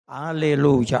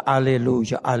Aleluya,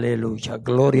 aleluya, aleluya.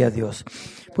 Gloria a Dios.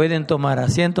 Pueden tomar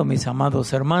asiento, mis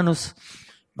amados hermanos.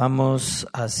 Vamos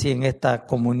así en esta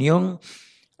comunión.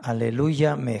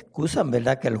 Aleluya. Me excusan,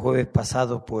 ¿verdad? Que el jueves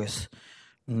pasado pues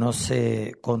no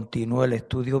se continuó el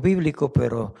estudio bíblico,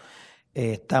 pero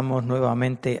estamos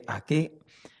nuevamente aquí.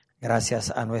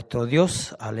 Gracias a nuestro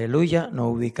Dios. Aleluya.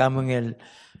 Nos ubicamos en el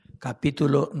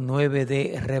capítulo 9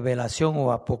 de Revelación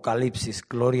o Apocalipsis.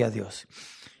 Gloria a Dios.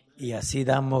 Y así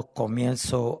damos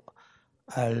comienzo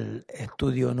al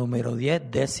estudio número 10,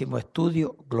 10º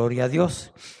estudio. Gloria a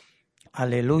Dios.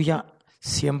 Aleluya.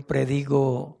 Siempre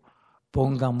digo,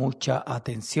 ponga mucha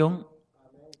atención.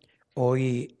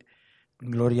 Hoy,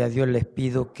 gloria a Dios, les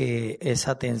pido que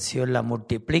esa atención la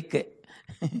multiplique.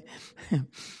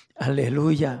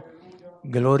 Aleluya.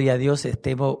 Gloria a Dios,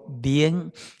 estemos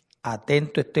bien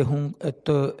atentos.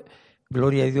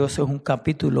 Gloria a Dios, es un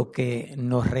capítulo que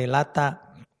nos relata,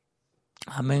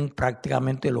 amén,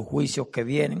 prácticamente los juicios que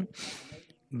vienen.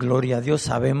 Gloria a Dios,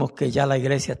 sabemos que ya la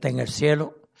iglesia está en el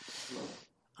cielo.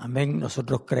 Amén,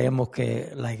 nosotros creemos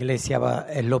que la iglesia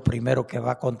es lo primero que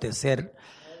va a acontecer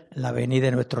en la venida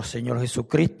de nuestro Señor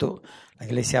Jesucristo. La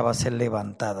iglesia va a ser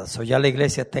levantada. Ya la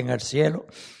iglesia está en el cielo.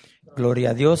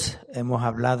 Gloria a Dios, hemos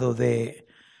hablado de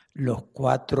las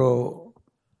cuatro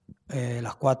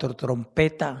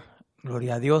trompetas.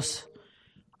 Gloria a Dios,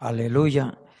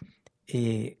 aleluya.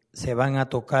 Y se van a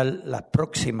tocar las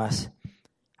próximas,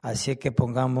 así que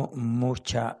pongamos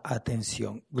mucha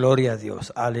atención. Gloria a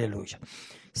Dios, aleluya.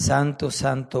 Santo,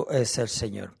 santo es el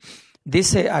Señor.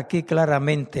 Dice aquí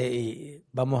claramente, y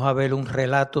vamos a ver un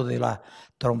relato de las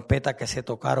trompetas que se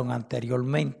tocaron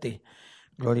anteriormente.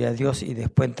 Gloria a Dios, y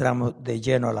después entramos de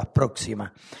lleno a las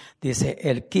próximas. Dice,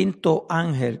 el quinto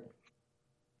ángel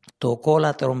tocó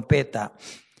la trompeta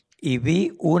y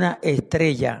vi una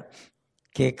estrella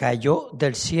que cayó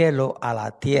del cielo a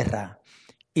la tierra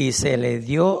y se le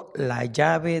dio la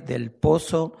llave del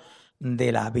pozo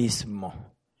del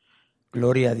abismo.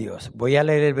 Gloria a Dios. Voy a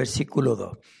leer el versículo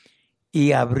 2.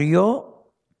 Y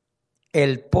abrió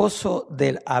el pozo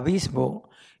del abismo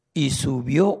y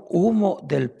subió humo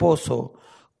del pozo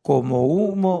como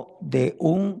humo de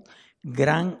un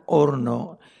gran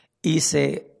horno y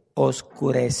se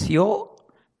oscureció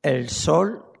el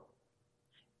sol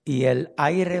y el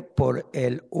aire por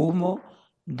el humo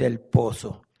del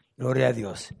pozo. Gloria a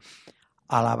Dios.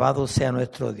 Alabado sea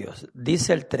nuestro Dios.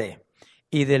 Dice el 3.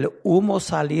 Y del humo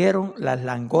salieron las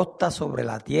langostas sobre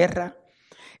la tierra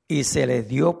y se les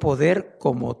dio poder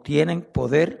como tienen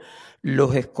poder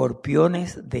los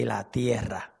escorpiones de la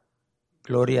tierra.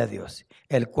 Gloria a Dios.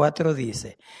 El 4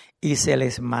 dice, y se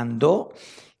les mandó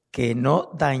que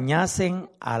no dañasen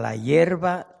a la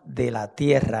hierba de la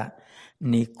tierra,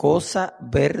 ni cosa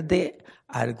verde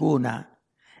alguna,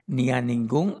 ni a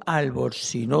ningún árbol,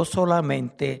 sino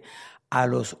solamente a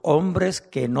los hombres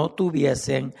que no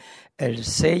tuviesen el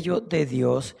sello de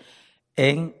Dios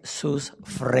en sus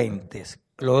frentes.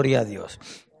 Gloria a Dios.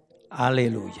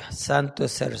 Aleluya. Santo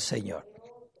es el Señor.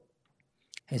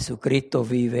 Jesucristo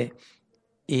vive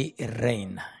y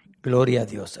reina. Gloria a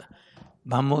Dios.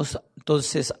 Vamos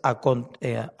entonces a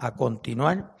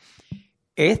continuar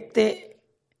este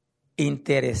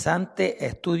interesante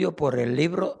estudio por el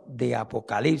libro de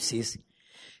Apocalipsis,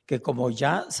 que como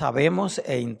ya sabemos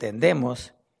e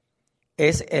entendemos,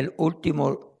 es el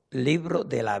último libro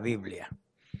de la Biblia.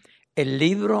 El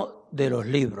libro de los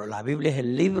libros. La Biblia es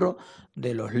el libro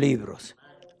de los libros.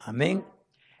 Amén.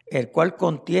 El cual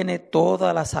contiene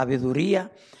toda la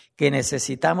sabiduría que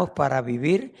necesitamos para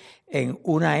vivir en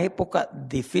una época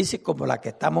difícil como la que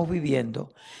estamos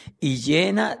viviendo y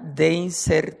llena de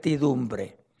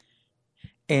incertidumbre,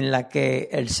 en la que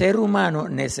el ser humano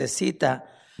necesita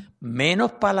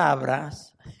menos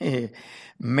palabras,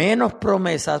 menos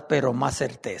promesas, pero más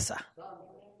certeza.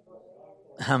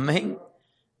 Amén.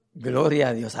 Gloria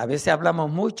a Dios. A veces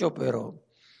hablamos mucho, pero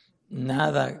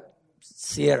nada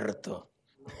cierto.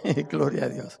 Gloria a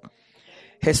Dios.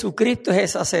 Jesucristo es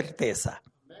esa certeza.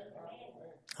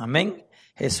 Amén.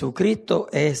 Jesucristo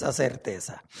es esa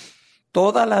certeza.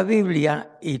 Toda la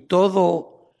Biblia y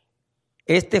todo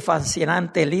este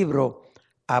fascinante libro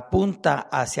apunta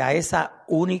hacia esa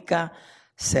única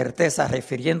certeza,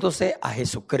 refiriéndose a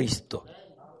Jesucristo.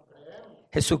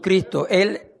 Jesucristo,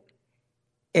 Él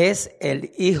es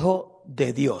el Hijo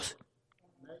de Dios.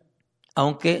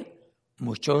 Aunque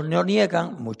muchos lo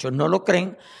niegan, muchos no lo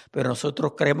creen, pero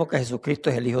nosotros creemos que Jesucristo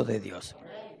es el Hijo de Dios.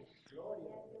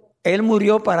 Él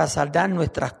murió para saldar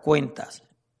nuestras cuentas.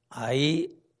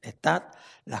 Ahí están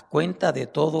las cuentas de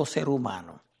todo ser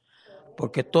humano,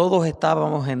 porque todos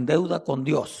estábamos en deuda con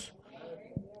Dios.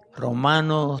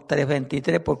 Romanos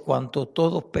 3:23, por cuanto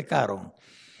todos pecaron,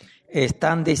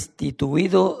 están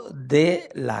destituidos de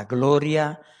la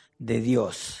gloria de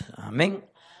Dios. Amén.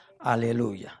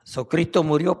 Aleluya. Cristo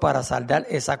murió para saldar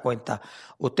esa cuenta.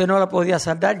 Usted no la podía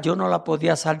saldar, yo no la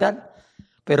podía saldar,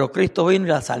 pero Cristo vino y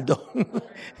la saldó.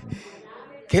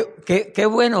 Qué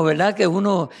bueno, ¿verdad?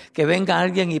 Que venga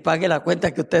alguien y pague la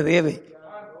cuenta que usted debe.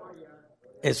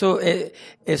 Eso es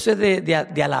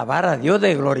de alabar a Dios,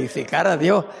 de glorificar a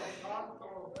Dios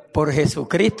por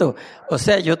Jesucristo. O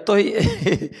sea, yo estoy,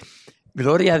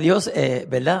 gloria a Dios,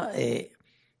 ¿verdad?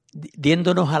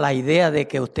 Diéndonos a la idea de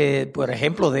que usted, por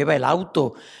ejemplo, deba el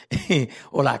auto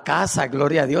o la casa,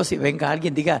 gloria a Dios, y venga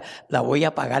alguien y diga, la voy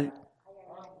a pagar.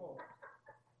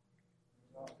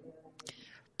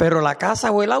 Pero la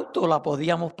casa o el auto la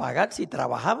podíamos pagar si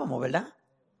trabajábamos, ¿verdad?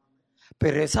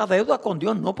 Pero esa deuda con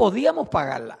Dios no podíamos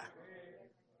pagarla.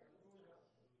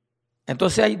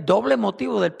 Entonces hay doble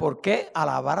motivo del por qué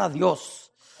alabar a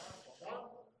Dios.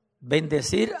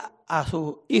 Bendecir a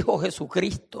su Hijo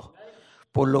Jesucristo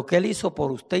por lo que Él hizo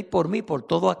por usted y por mí, por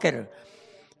todo aquel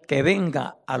que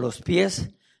venga a los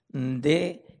pies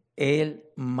de el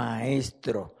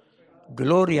Maestro.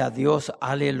 Gloria a Dios,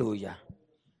 aleluya.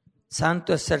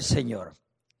 Santo es el Señor.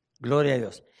 Gloria a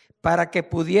Dios. Para que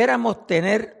pudiéramos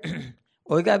tener,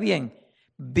 oiga bien,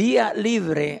 vía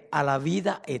libre a la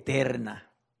vida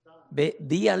eterna.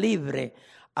 Vía libre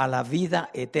a la vida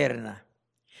eterna.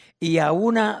 Y a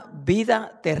una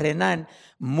vida terrenal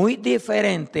muy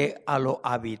diferente a lo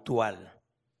habitual.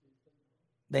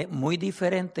 Muy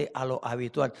diferente a lo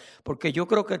habitual. Porque yo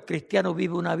creo que el cristiano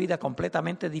vive una vida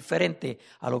completamente diferente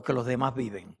a lo que los demás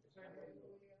viven.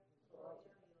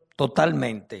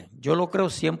 Totalmente. Yo lo creo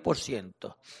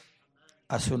 100%.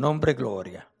 A su nombre,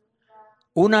 gloria.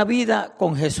 Una vida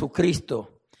con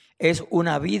Jesucristo es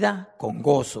una vida con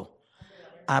gozo.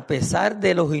 A pesar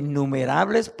de los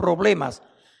innumerables problemas,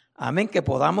 amén, que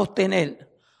podamos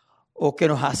tener o que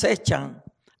nos acechan,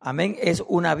 amén, es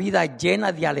una vida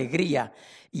llena de alegría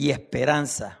y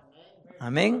esperanza.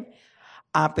 Amén.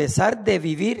 A pesar de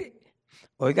vivir,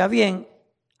 oiga bien,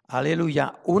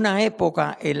 aleluya, una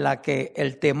época en la que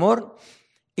el temor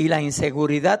y la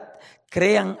inseguridad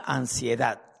crean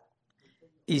ansiedad.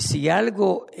 Y si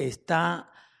algo está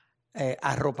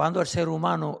arropando al ser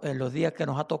humano en los días que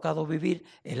nos ha tocado vivir,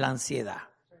 es la ansiedad.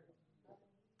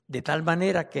 De tal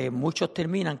manera que muchos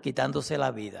terminan quitándose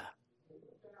la vida.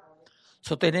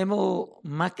 Tenemos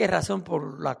más que razón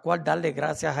por la cual darle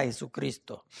gracias a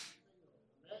Jesucristo.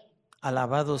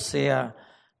 Alabado sea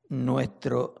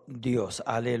nuestro Dios.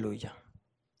 Aleluya.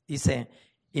 Dice,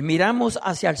 y miramos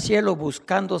hacia el cielo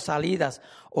buscando salidas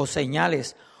o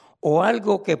señales o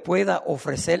algo que pueda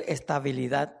ofrecer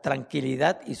estabilidad,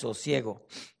 tranquilidad y sosiego.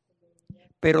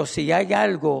 Pero si hay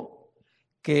algo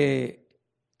que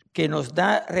nos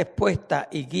da respuesta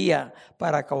y guía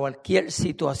para cualquier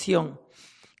situación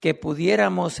que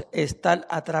pudiéramos estar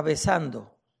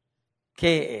atravesando,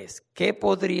 ¿qué es? ¿Qué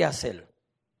podría ser?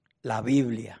 La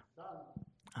Biblia.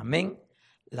 Amén.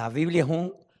 La Biblia es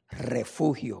un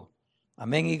refugio.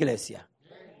 Amén, iglesia.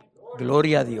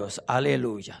 Gloria a Dios.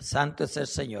 Aleluya. Santo es el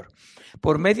Señor.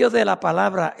 Por medio de la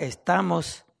palabra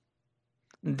estamos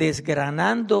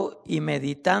desgranando y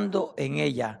meditando en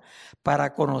ella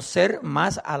para conocer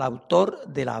más al autor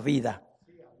de la vida,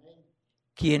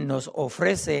 quien nos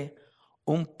ofrece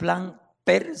un plan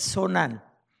personal.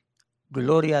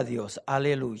 Gloria a Dios.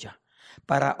 Aleluya.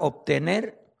 Para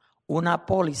obtener una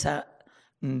póliza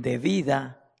de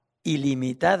vida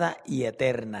ilimitada y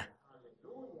eterna.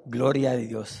 Gloria a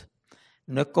Dios.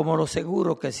 No es como los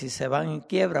seguros que si se van en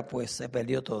quiebra, pues se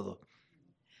perdió todo.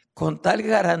 Con tal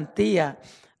garantía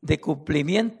de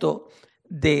cumplimiento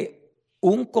de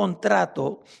un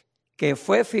contrato que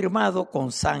fue firmado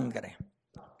con sangre.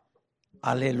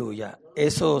 Aleluya.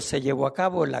 Eso se llevó a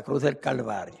cabo en la cruz del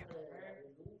Calvario.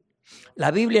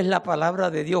 La Biblia es la palabra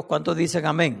de Dios. ¿Cuántos dicen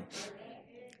amén?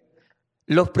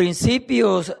 Los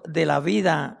principios de la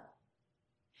vida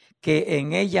que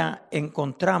en ella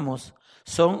encontramos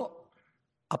son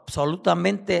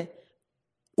absolutamente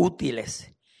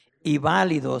útiles y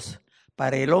válidos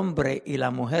para el hombre y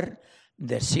la mujer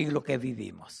del siglo que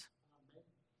vivimos.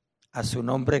 A su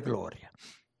nombre, gloria.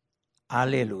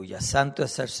 Aleluya. Santo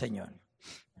es el Señor.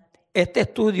 Este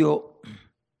estudio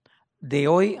de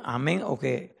hoy, amén, o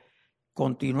que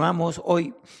continuamos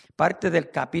hoy, parte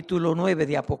del capítulo 9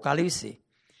 de Apocalipsis,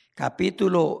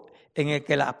 capítulo en el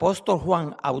que el apóstol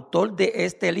Juan, autor de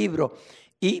este libro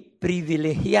y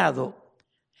privilegiado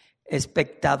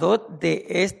espectador de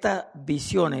estas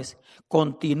visiones,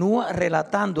 continúa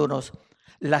relatándonos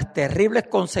las terribles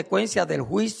consecuencias del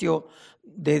juicio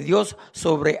de Dios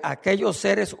sobre aquellos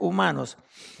seres humanos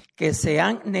que se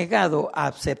han negado a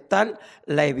aceptar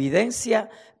la evidencia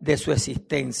de su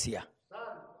existencia.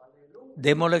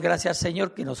 Démosle gracias al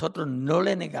Señor que nosotros no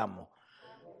le negamos.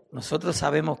 Nosotros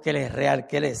sabemos que Él es real,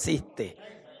 que Él existe.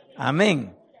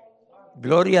 Amén.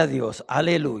 Gloria a Dios.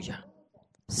 Aleluya.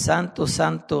 Santo,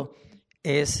 santo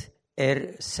es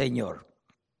el Señor.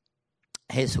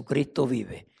 Jesucristo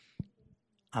vive.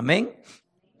 Amén.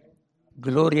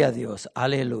 Gloria a Dios.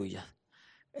 Aleluya.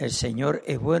 El Señor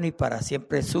es bueno y para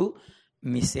siempre su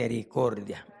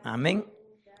misericordia. Amén.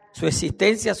 Su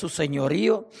existencia, su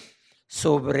señorío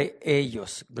sobre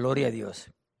ellos. Gloria a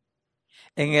Dios.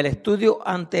 En el estudio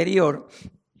anterior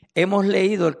hemos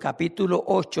leído el capítulo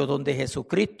 8 donde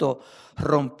Jesucristo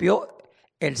rompió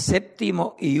el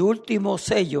séptimo y último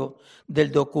sello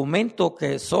del documento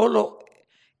que solo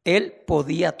Él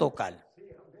podía tocar.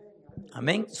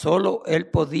 Amén. Solo Él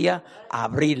podía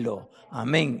abrirlo.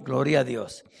 Amén. Gloria a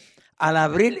Dios. Al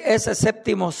abrir ese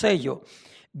séptimo sello,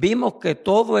 vimos que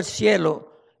todo el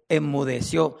cielo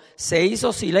enmudeció. Se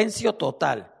hizo silencio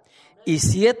total. Y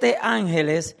 7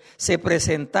 ángeles se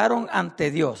presentaron ante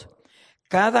Dios,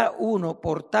 cada uno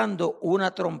portando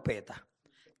una trompeta.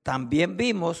 También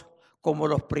vimos como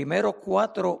los primeros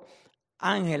 4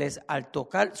 ángeles, al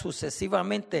tocar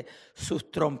sucesivamente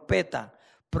sus trompetas,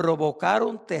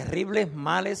 provocaron terribles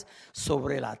males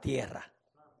sobre la tierra.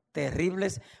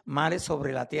 Terribles males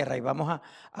sobre la tierra. Y vamos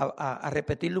a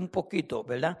repetirlo un poquito,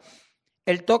 ¿verdad?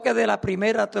 El toque de la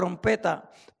primera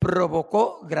trompeta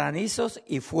provocó granizos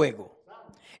y fuego.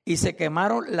 Y se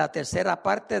quemaron la tercera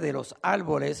parte de los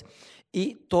árboles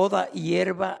y toda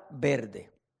hierba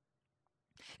verde.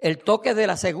 El toque de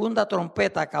la segunda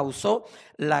trompeta causó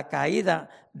la caída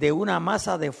de una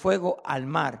masa de fuego al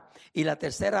mar, y la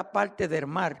tercera parte del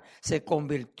mar se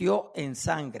convirtió en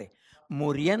sangre,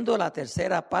 muriendo la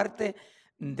tercera parte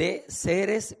de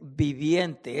seres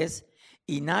vivientes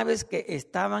y naves que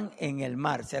estaban en el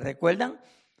mar. ¿Se recuerdan?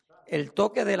 El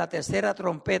toque de la tercera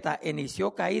trompeta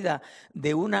inició caída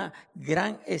de una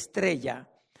gran estrella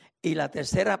y la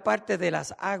tercera parte de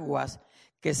las aguas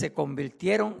que se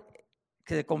convirtieron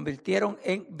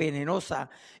en venenosa,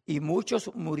 y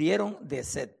muchos murieron de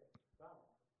sed.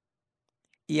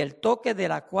 Y el toque de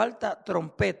la cuarta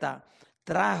trompeta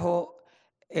trajo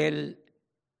el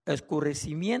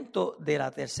oscurecimiento de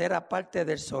la tercera parte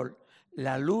del sol,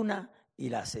 la luna y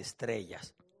las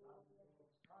estrellas.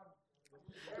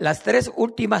 Las 3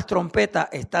 últimas trompetas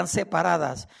están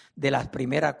separadas de las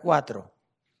primeras 4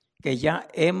 que ya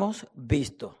hemos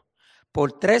visto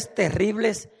por 3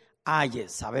 terribles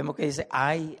ayes. Sabemos que dice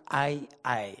ay, ay,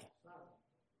 ay.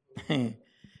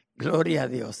 Gloria a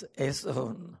Dios.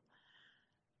 Eso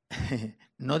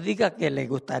no diga que le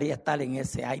gustaría estar en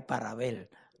ese ay para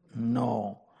ver.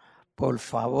 No, por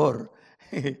favor.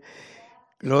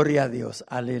 Gloria a Dios.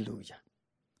 Aleluya.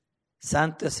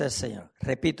 Santo es el Señor.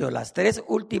 Repito, las 3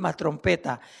 últimas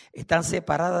trompetas están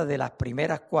separadas de las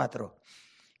primeras 4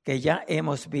 que ya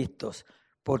hemos visto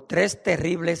por 3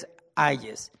 terribles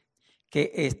ayes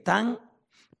que están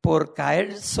por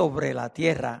caer sobre la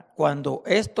tierra cuando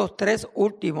estos 3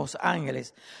 últimos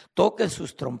ángeles toquen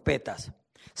sus trompetas.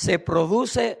 Se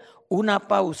produce una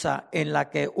pausa en la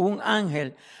que un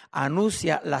ángel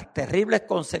anuncia las terribles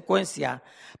consecuencias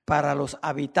para los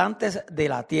habitantes de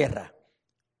la tierra.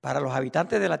 Para los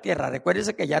habitantes de la tierra.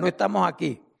 Recuérdense que ya no estamos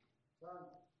aquí.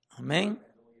 Amén.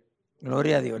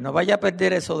 Gloria a Dios. No vaya a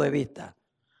perder eso de vista.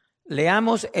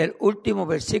 Leamos el último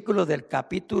versículo del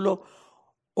capítulo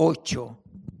 8.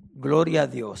 Gloria a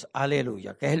Dios.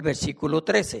 Aleluya. Que es el versículo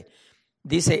 13.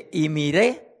 Dice, y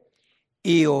miré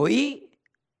y oí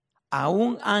a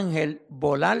un ángel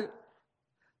volar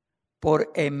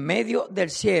por en medio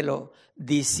del cielo,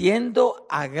 diciendo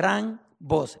a gran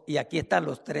voz. Y aquí están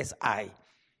los 3 ay.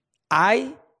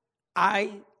 Ay,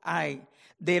 ay, ay,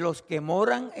 de los que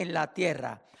moran en la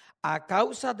tierra, a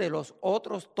causa de los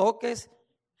otros toques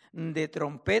de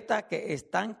trompeta que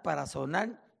están para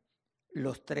sonar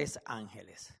los 3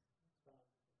 ángeles.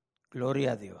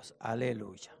 Gloria a Dios,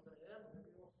 aleluya.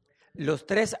 Los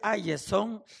 3 ayes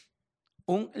son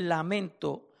un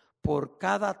lamento por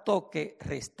cada toque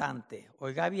restante.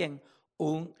 Oiga bien,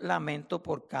 un lamento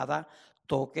por cada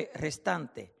toque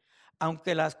restante.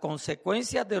 Aunque las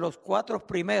consecuencias de los 4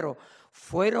 primeros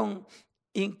fueron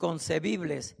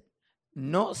inconcebibles,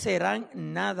 no serán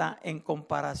nada en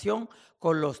comparación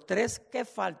con los 3 que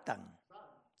faltan.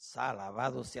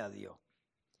 Alabado sea Dios.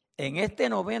 En este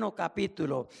 9º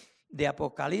capítulo de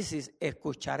Apocalipsis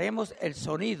escucharemos el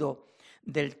sonido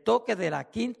del toque de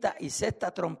la 5ª y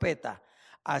 6ª trompeta,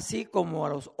 así como a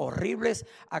los horribles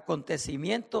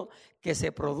acontecimientos que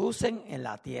se producen en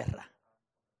la tierra.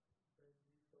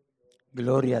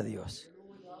 Gloria a Dios.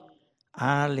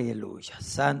 Aleluya.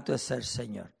 Santo es el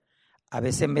Señor. A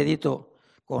veces medito,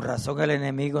 con razón el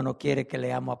enemigo no quiere que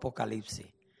leamos Apocalipsis.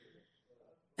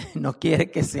 No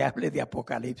quiere que se hable de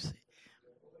Apocalipsis.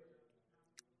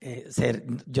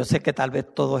 Yo sé que tal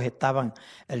vez todos estaban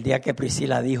el día que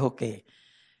Priscila dijo que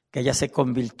ella se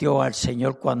convirtió al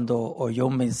Señor cuando oyó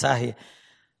un mensaje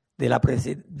de la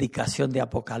predicación de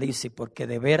Apocalipsis, porque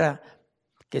de veras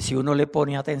que si uno le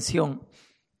pone atención,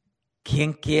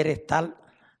 ¿quién quiere estar,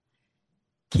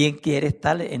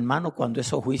 hermano, cuando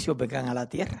esos juicios vengan a la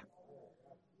tierra?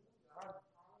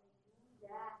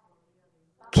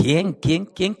 ¿Quién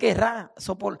querrá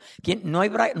soportar? No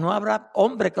habrá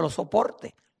hombre que lo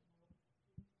soporte.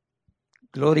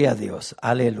 Gloria a Dios,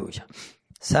 aleluya.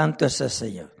 Santo es el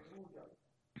Señor.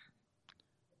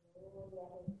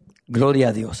 Gloria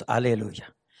a Dios,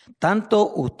 aleluya.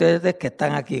 Tanto ustedes que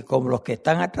están aquí como los que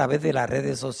están a través de las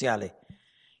redes sociales,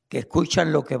 que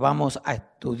escuchan lo que vamos a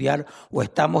estudiar o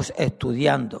estamos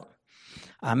estudiando.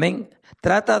 Amén.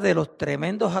 Trata de los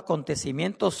tremendos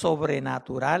acontecimientos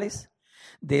sobrenaturales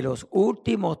de los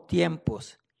últimos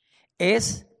tiempos.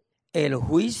 Es el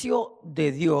juicio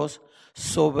de Dios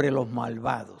sobre los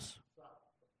malvados.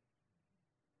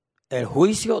 El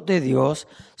juicio de Dios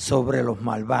sobre los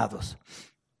malvados.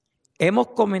 Hemos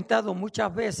comentado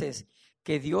muchas veces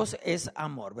que Dios es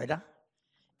amor, ¿verdad?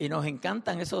 Y nos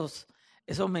encantan esos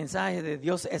mensajes de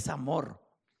Dios es amor.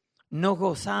 Nos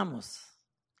gozamos,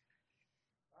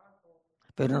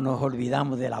 pero nos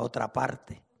olvidamos de la otra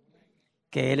parte,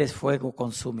 que Él es fuego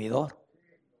consumidor.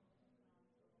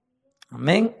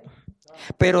 Amén.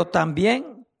 Pero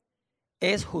también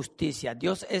es justicia.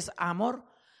 Dios es amor,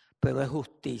 pero es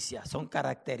justicia. Son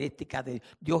características de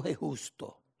Dios. Dios es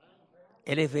justo.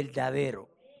 Él es verdadero.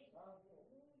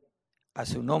 A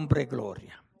su nombre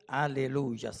gloria.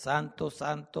 Aleluya. Santo,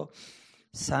 santo,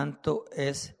 santo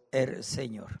es el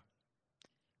Señor.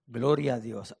 Gloria a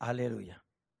Dios. Aleluya.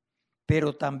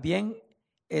 Pero también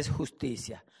es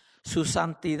justicia. Su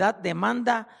santidad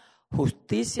demanda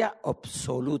justicia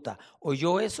absoluta.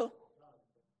 ¿Oyó eso?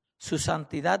 Su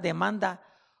santidad demanda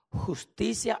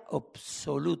justicia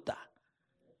absoluta.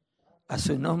 A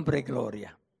su nombre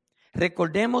gloria.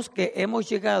 Recordemos que hemos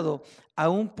llegado a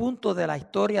un punto de la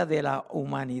historia de la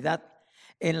humanidad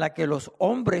en la que los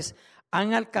hombres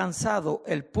han alcanzado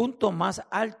el punto más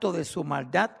alto de su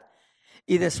maldad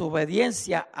y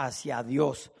desobediencia hacia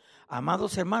Dios.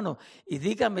 Amados hermanos, y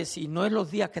díganme si no es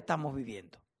los días que estamos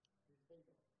viviendo.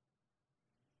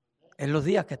 Es los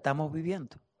días que estamos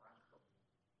viviendo.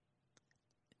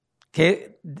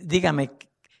 Dígame,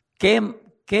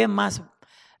 ¿qué más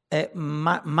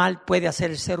mal puede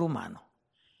hacer el ser humano?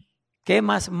 ¿Qué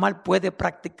más mal puede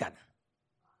practicar?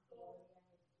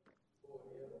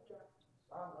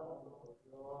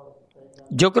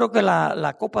 Yo creo que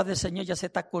la copa del Señor ya se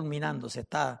está culminando,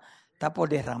 está por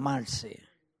derramarse.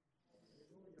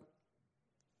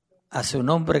 A su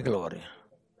nombre gloria.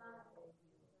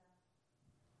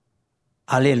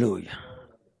 Aleluya.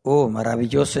 Oh,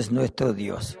 maravilloso es nuestro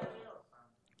Dios.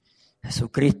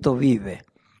 Jesucristo vive.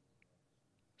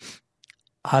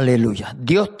 Aleluya.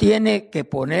 Dios tiene que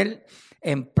poner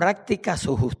en práctica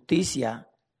su justicia.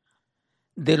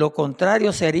 De lo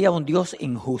contrario sería un Dios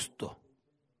injusto.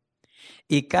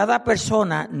 Y cada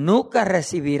persona nunca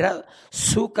recibirá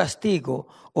su castigo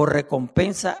o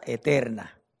recompensa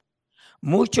eterna.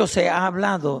 Mucho se ha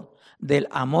hablado del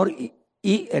amor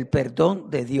y el perdón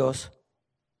de Dios,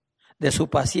 de su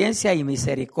paciencia y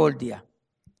misericordia.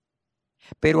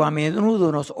 Pero a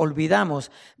menudo nos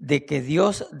olvidamos de que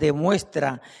Dios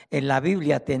demuestra en la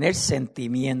Biblia tener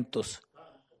sentimientos.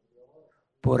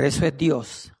 Por eso es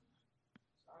Dios.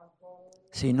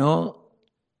 Si no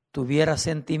tuviera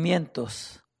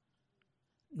sentimientos,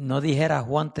 no dijera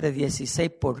Juan 3:16,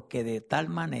 porque de tal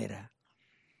manera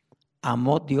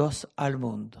amó Dios al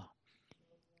mundo,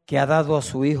 que ha dado a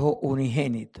su Hijo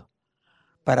unigénito,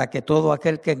 para que todo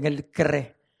aquel que en Él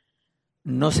cree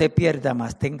no se pierda,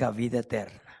 mas tenga vida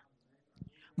eterna.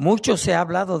 Mucho se ha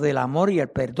hablado del amor y el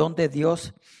perdón de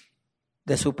Dios,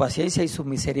 de su paciencia y su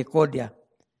misericordia,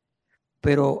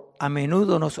 pero a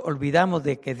menudo nos olvidamos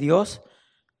de que Dios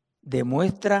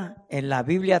demuestra en la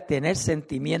Biblia tener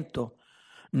sentimiento,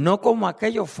 no como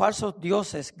aquellos falsos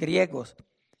dioses griegos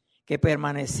que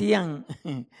permanecían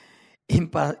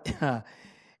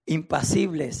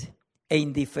impasibles e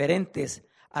indiferentes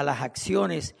a las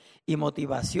acciones y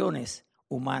motivaciones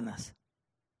humanas.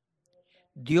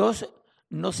 Dios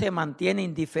no se mantiene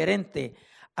indiferente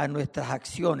a nuestras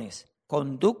acciones,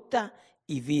 conducta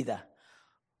y vida.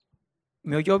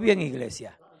 ¿Me oyó bien,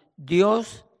 iglesia?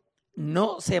 Dios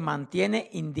no se mantiene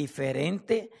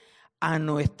indiferente a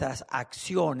nuestras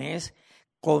acciones,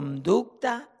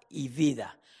 conducta y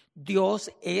vida.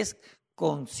 Dios es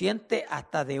consciente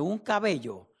hasta de un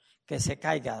cabello que se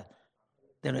caiga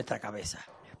de nuestra cabeza.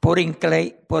 Por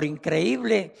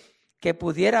increíble que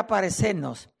pudiera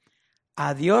parecernos,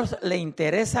 a Dios le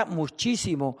interesa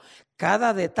muchísimo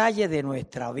cada detalle de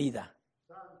nuestra vida.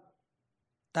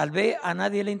 Tal vez a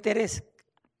nadie le interese,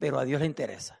 pero a Dios le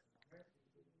interesa.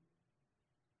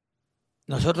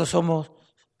 Nosotros somos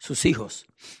sus hijos.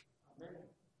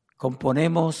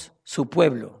 Componemos su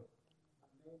pueblo,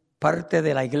 parte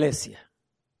de la iglesia.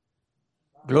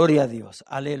 Gloria a Dios,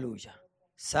 aleluya.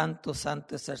 Santo,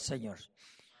 santo es el Señor.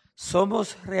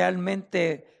 ¿Somos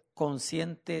realmente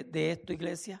conscientes de esto,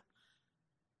 iglesia?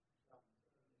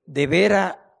 De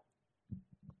veras,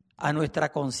 a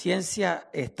nuestra conciencia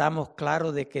estamos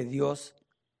claros de que Dios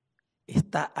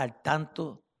está al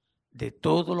tanto de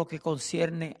todo lo que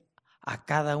concierne a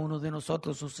cada uno de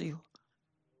nosotros, sus hijos.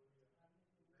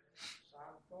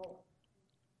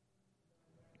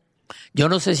 Yo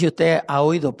no sé si usted ha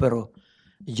oído, pero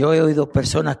yo he oído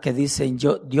personas que dicen,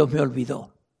 Dios me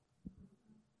olvidó.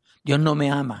 Dios no me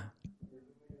ama.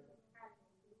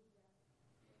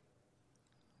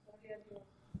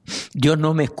 Dios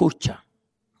no me escucha.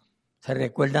 ¿Se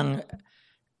recuerdan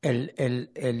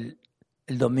el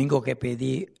domingo que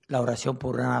pedí la oración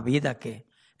por una vida que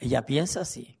ella piensa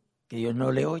así, que Dios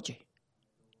no le oye?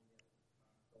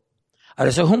 Ahora,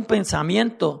 eso es un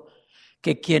pensamiento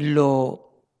que quien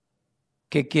lo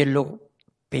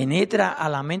penetra a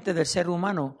la mente del ser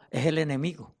humano es el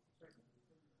enemigo.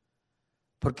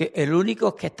 Porque el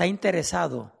único que está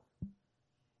interesado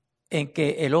en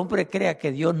que el hombre crea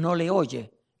que Dios no le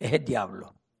oye es el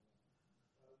diablo.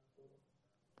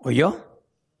 ¿Oyó?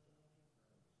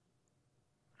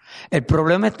 El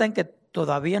problema está en que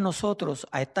todavía nosotros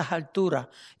a estas alturas,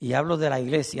 y hablo de la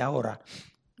iglesia ahora,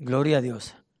 gloria a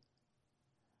Dios,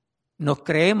 nos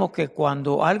creemos que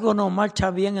cuando algo no marcha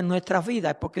bien en nuestras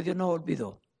vidas es porque Dios nos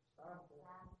olvidó.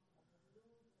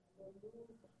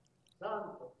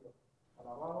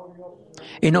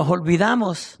 Y nos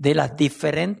olvidamos de las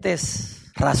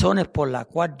diferentes razones por las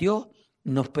cuales Dios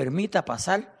nos permita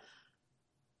pasar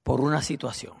por una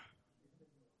situación.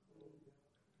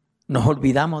 Nos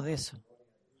olvidamos de eso.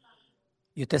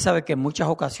 Y usted sabe que en muchas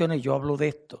ocasiones yo hablo de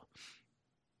esto.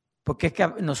 Porque es que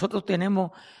nosotros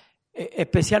tenemos,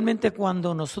 especialmente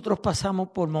cuando nosotros pasamos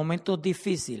por momentos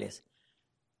difíciles,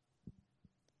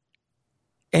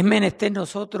 es menester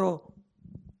nosotros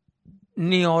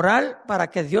ni orar para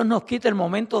que Dios nos quite el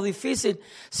momento difícil,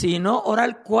 sino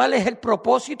orar cuál es el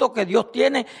propósito que Dios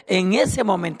tiene en ese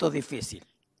momento difícil.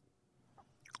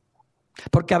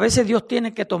 Porque a veces Dios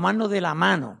tiene que tomarnos de la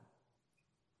mano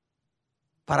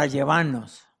para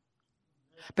llevarnos,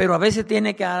 pero a veces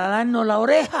tiene que alargarnos la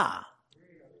oreja.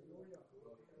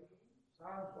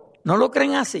 ¿No lo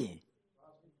creen así?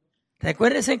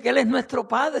 Recuérdense que Él es nuestro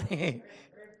Padre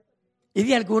y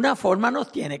de alguna forma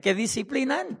nos tiene que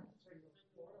disciplinar.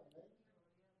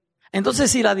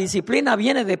 Entonces, si la disciplina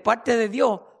viene de parte de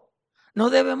Dios, no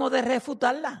debemos de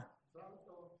refutarla.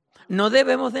 No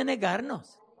debemos de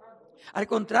negarnos. Al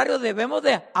contrario, debemos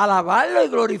de alabarlo y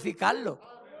glorificarlo.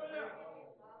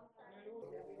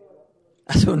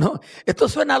 Eso no, esto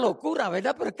suena a locura,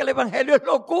 ¿verdad? Pero es que el evangelio es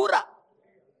locura.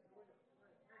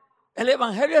 El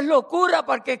evangelio es locura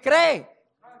para el que cree.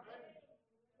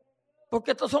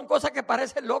 Porque estas son cosas que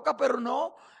parecen locas, pero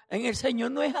no, en el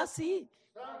Señor no es así.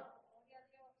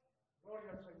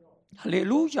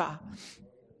 Aleluya.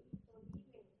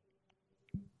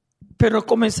 Pero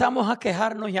comenzamos a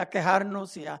quejarnos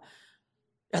y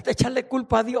hasta echarle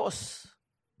culpa a Dios.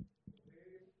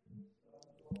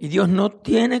 Y Dios no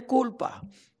tiene culpa.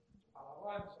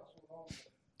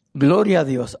 Gloria a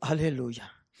Dios.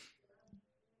 Aleluya.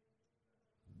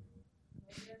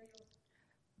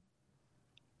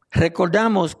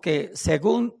 Recordamos que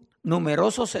según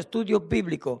numerosos estudios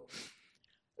bíblicos,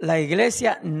 la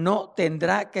iglesia no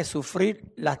tendrá que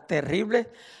sufrir las terribles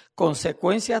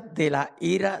consecuencias de la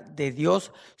ira de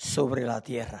Dios sobre la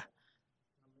tierra.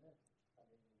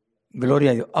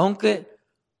 Gloria a Dios. Aunque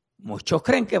muchos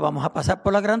creen que vamos a pasar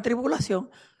por la gran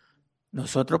tribulación,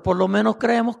 nosotros por lo menos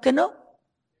creemos que no.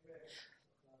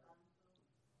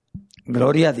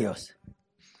 Gloria a Dios.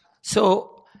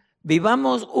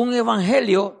 Vivamos un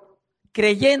evangelio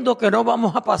creyendo que no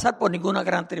vamos a pasar por ninguna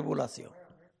gran tribulación.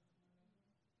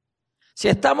 Si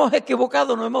estamos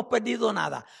equivocados, no hemos perdido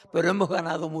nada, pero hemos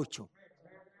ganado mucho.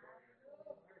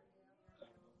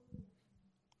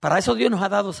 Para eso Dios nos ha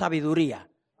dado sabiduría.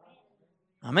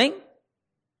 Amén.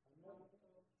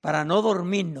 Para no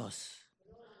dormirnos.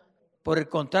 Por el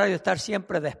contrario, estar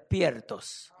siempre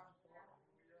despiertos.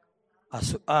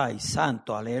 Ay,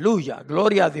 santo, aleluya,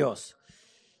 gloria a Dios.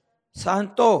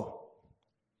 Santo,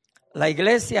 la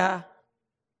iglesia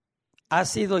ha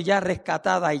sido ya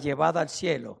rescatada y llevada al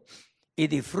cielo y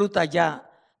disfruta ya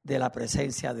de la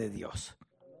presencia de Dios.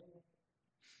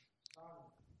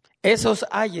 Esos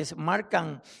ayes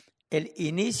marcan el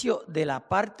inicio de la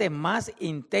parte más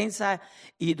intensa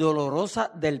y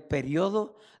dolorosa del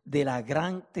periodo de la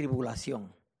gran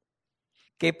tribulación,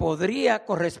 que podría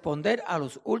corresponder a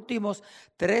los últimos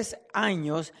 3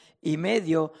 años y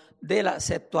medio de la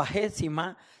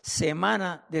 70ª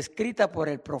semana descrita por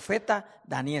el profeta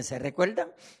Daniel. ¿Se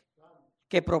recuerdan?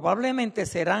 Que probablemente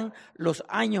serán los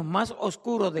años más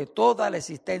oscuros de toda la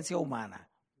existencia humana.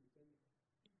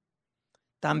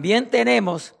 También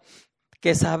tenemos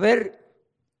que saber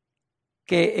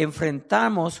que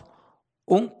enfrentamos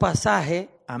un pasaje,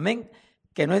 amén,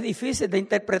 que no es difícil de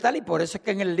interpretar, y por eso es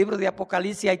que en el libro de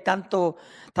Apocalipsis hay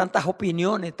tantas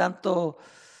opiniones, tantos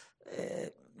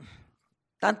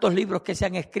libros que se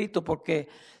han escrito, porque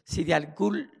si de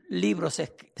algún libro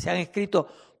se han escrito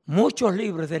muchos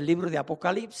libros del libro de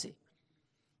Apocalipsis.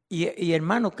 Y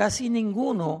hermano, casi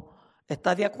ninguno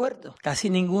está de acuerdo. Casi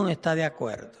ninguno está de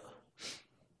acuerdo.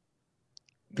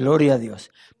 Gloria a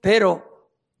Dios.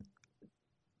 Pero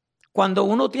cuando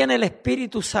uno tiene el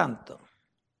Espíritu Santo,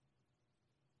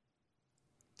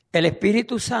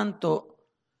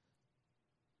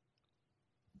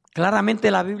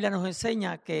 claramente la Biblia nos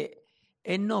enseña que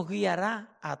Él nos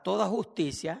guiará a toda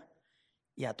justicia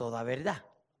y a toda verdad.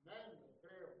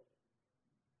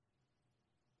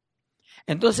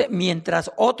 Entonces,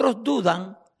 mientras otros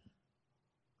dudan,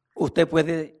 usted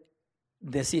puede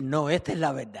decir, no, esta es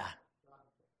la verdad.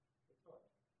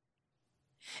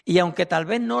 Y aunque tal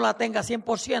vez no la tenga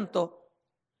 100%,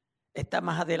 está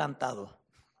más adelantado.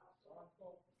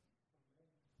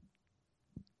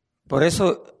 Por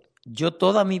eso yo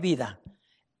toda mi vida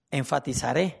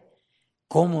enfatizaré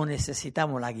cómo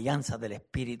necesitamos la guianza del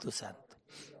Espíritu Santo.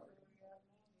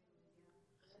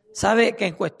 ¿Sabe que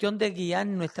en cuestión de guiar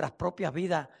nuestras propias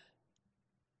vidas,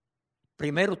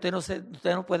 primero usted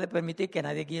no puede permitir que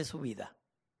nadie guíe su vida?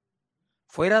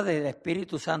 Fuera del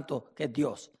Espíritu Santo, que es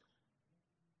Dios.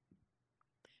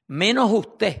 Menos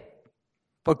usted,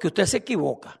 porque usted se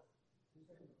equivoca.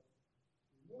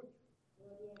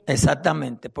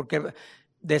 Exactamente, porque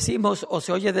decimos o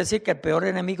se oye decir que el peor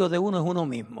enemigo de uno es uno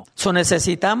mismo.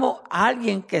 Necesitamos a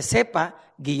alguien que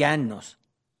sepa guiarnos.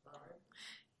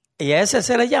 Y a ese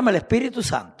se le llama el Espíritu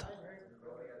Santo.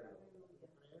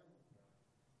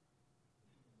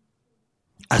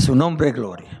 A su nombre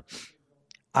gloria.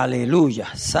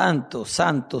 Aleluya, santo,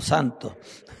 santo, santo.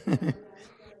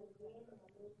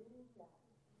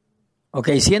 Ok,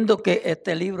 siendo que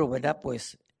este libro, ¿verdad?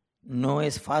 Pues no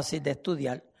es fácil de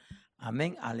estudiar.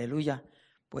 Amén, aleluya.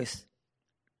 Pues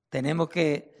tenemos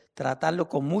que tratarlo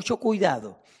con mucho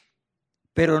cuidado,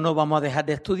 pero no vamos a dejar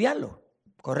de estudiarlo,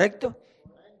 ¿correcto?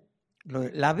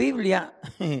 La Biblia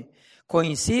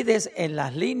coincide en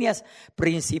las líneas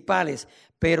principales,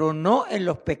 pero no en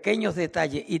los pequeños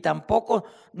detalles, y tampoco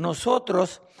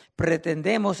nosotros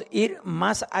pretendemos ir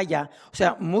más allá. O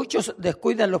sea, muchos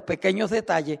descuidan los pequeños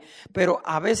detalles, pero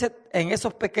a veces en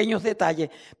esos pequeños detalles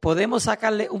podemos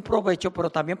sacarle un provecho, pero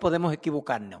también podemos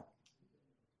equivocarnos.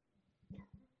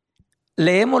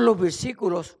 Leemos los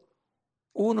versículos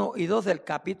 1 y 2 del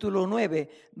capítulo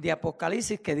 9 de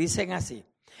Apocalipsis que dicen así.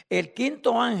 El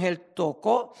quinto ángel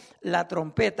tocó la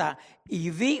trompeta y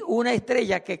vi una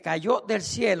estrella que cayó del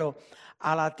cielo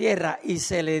a la tierra y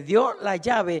se le dio la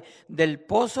llave del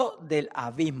pozo del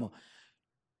abismo.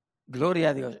 Gloria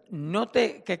a Dios.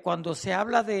 Note que cuando se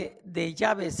habla de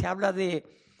llave se habla de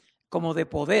como de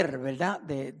poder, ¿verdad?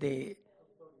 De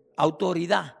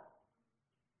autoridad.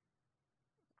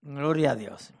 Gloria a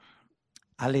Dios.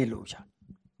 Aleluya.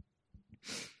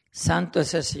 Santo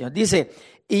es el Señor. Dice,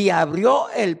 y abrió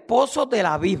el pozo del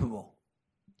abismo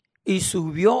y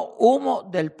subió humo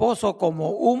del pozo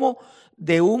como humo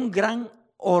de un gran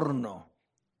horno.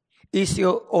 Y se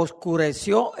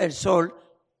oscureció el sol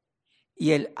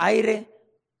y el aire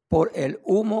por el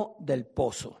humo del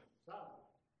pozo.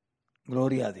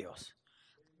 Gloria a Dios.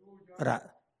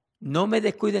 Ahora, no me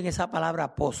descuiden esa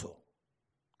palabra pozo.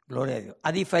 Gloria a Dios.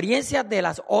 A diferencia de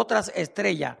las otras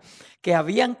estrellas que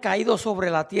habían caído sobre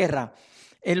la tierra,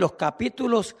 en los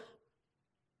capítulos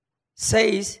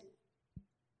 6,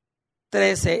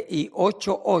 13 y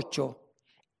 8:8,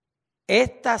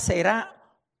 esta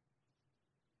será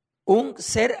un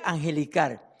ser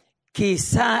angelical,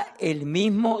 quizá el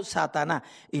mismo Satanás.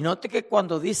 Y note que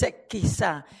cuando dice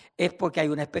quizá es porque hay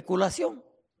una especulación.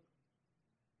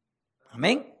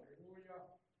 Amén.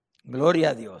 Gloria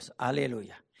a Dios.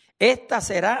 Aleluya. Esta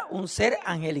será un ser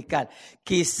angelical,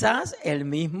 quizás el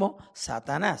mismo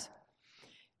Satanás.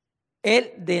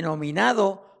 El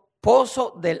denominado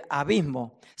pozo del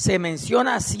abismo se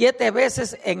menciona 7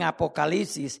 veces en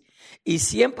Apocalipsis y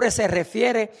siempre se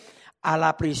refiere a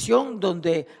la prisión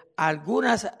donde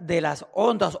algunas de las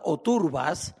ondas o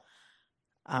turbas,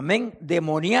 amén,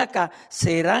 demoníacas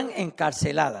serán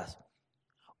encarceladas.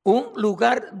 Un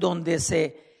lugar donde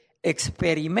se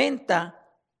experimenta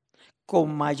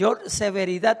con mayor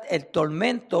severidad el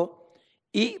tormento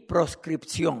y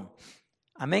proscripción.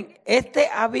 Amén. Este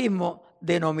abismo,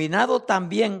 denominado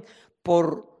también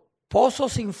por pozo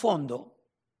sin fondo,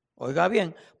 oiga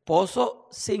bien, pozo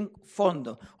sin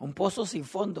fondo, un pozo sin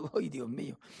fondo, ¡ay Dios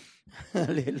mío!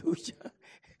 Aleluya.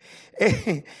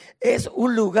 Es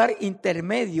un lugar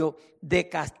intermedio de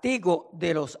castigo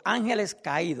de los ángeles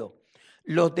caídos,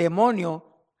 los demonios,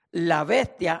 la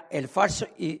bestia, el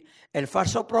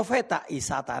falso profeta y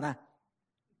Satanás.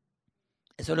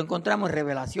 Eso lo encontramos en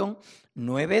Revelación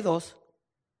 9:2.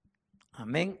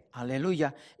 Amén,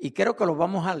 aleluya. Y creo que lo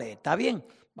vamos a leer. ¿Está bien?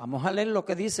 Vamos a leer lo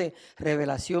que dice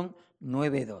Revelación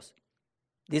 9:2.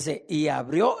 Dice, y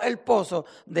abrió el pozo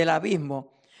del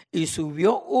abismo y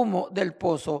subió humo del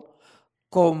pozo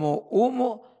como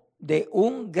humo de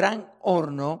un gran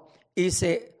horno y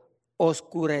se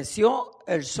oscureció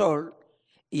el sol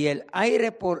y el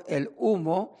aire por el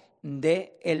humo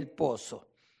del pozo.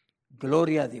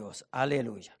 Gloria a Dios,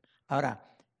 aleluya.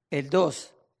 Ahora, el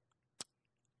 2,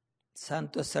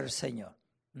 santo es el Señor.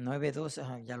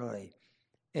 9:2, ya lo leí.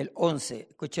 El 11,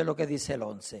 escuche lo que dice el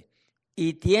 11.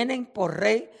 Y tienen por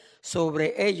rey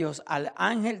sobre ellos al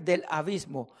ángel del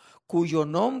abismo, cuyo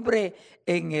nombre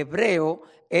en hebreo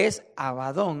es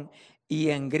Abadón y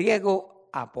en griego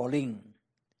Apolín.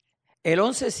 El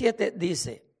 11:7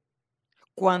 dice,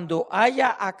 cuando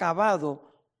haya acabado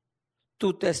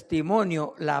tu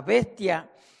testimonio, la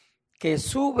bestia que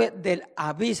sube del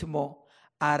abismo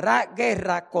hará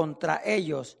guerra contra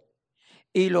ellos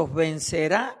y los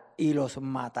vencerá y los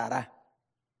matará.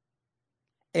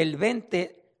 El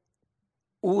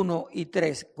 21 y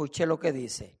 3, escuché lo que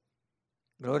dice.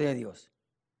 Gloria a Dios.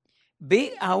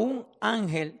 Vi a un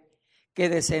ángel que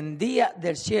descendía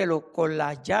del cielo con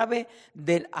la llave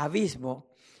del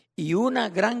abismo y una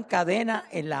gran cadena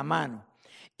en la mano,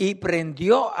 y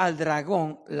prendió al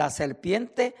dragón, la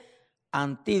serpiente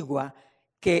antigua,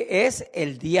 que es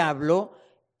el diablo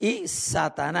y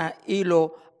Satanás, y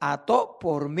lo ató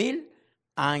por 1000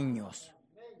 años.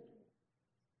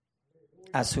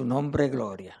 A su nombre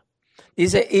gloria.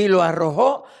 Dice, y lo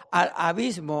arrojó al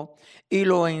abismo y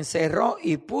lo encerró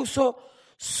y puso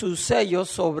su sello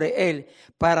sobre él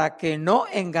para que no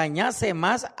engañase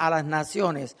más a las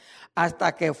naciones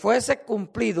hasta que fuese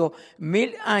cumplido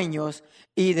 1000 años,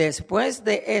 y después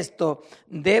de esto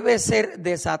debe ser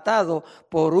desatado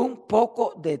por un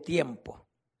poco de tiempo.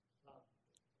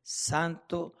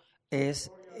 Santo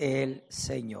es el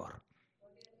Señor.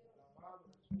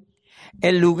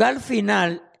 El lugar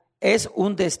final es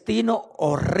un destino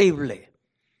horrible.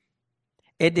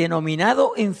 El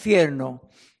denominado infierno,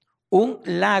 un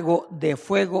lago de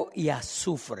fuego y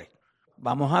azufre.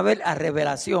 Vamos a ver a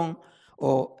Revelación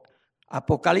o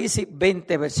Apocalipsis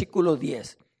 20, versículo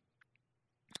 10.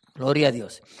 Gloria a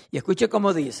Dios. Y escuche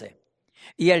cómo dice.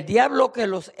 Y el diablo que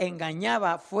los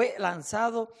engañaba fue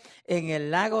lanzado en el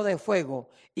lago de fuego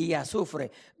y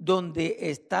azufre,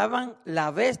 donde estaban la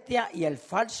bestia y el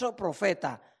falso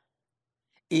profeta,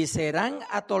 y serán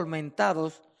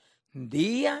atormentados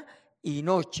día y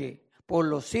noche por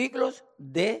los siglos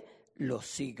de los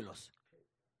siglos.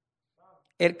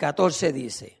 El 14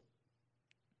 dice,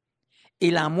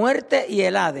 y la muerte y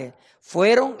el Hades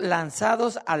fueron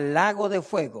lanzados al lago de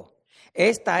fuego.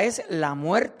 Esta es la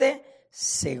muerte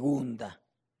segunda.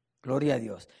 Gloria a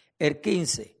Dios. El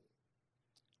 15.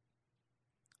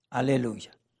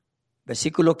 Aleluya.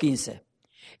 Versículo 15.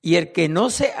 Y el que no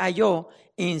se halló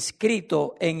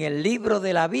inscrito en el libro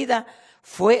de la vida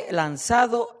fue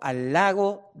lanzado al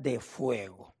lago de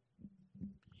fuego.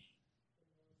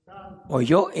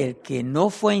 ¿Oyó? El que no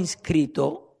fue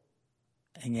inscrito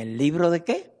en el libro de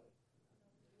qué?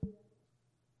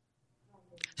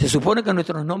 Se supone que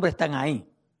nuestros nombres están ahí.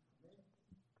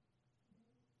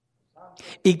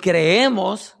 Y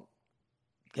creemos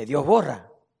que Dios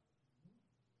borra.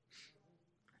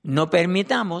 No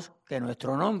permitamos que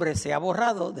nuestro nombre sea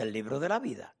borrado del libro de la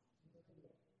vida.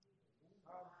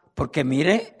 Porque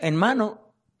mire,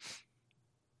 hermano,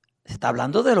 se está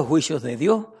hablando de los juicios de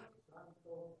Dios.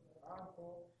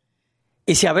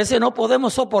 Y si a veces no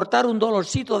podemos soportar un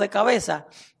dolorcito de cabeza,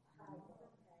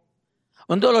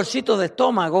 un dolorcito de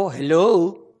estómago,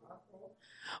 hello,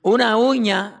 una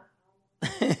uña,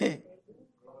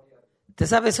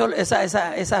 Usted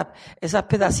sabe esas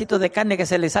pedacitos de carne que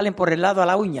se le salen por el lado a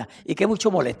la uña y que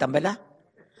mucho molestan, ¿verdad?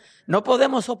 No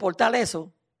podemos soportar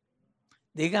eso.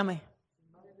 Dígame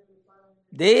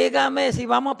si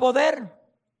vamos a poder.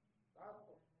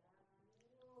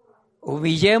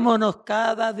 Humillémonos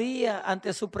cada día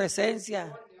ante su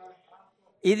presencia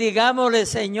y digámosle,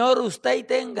 Señor, usted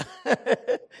tenga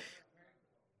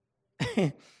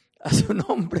a su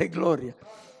nombre gloria.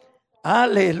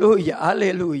 Aleluya,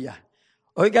 aleluya.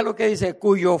 Oiga lo que dice,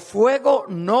 cuyo fuego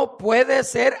no puede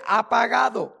ser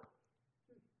apagado.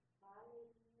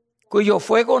 Cuyo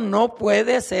fuego no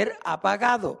puede ser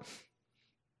apagado.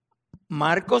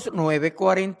 Marcos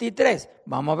 9:43.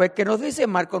 Vamos a ver qué nos dice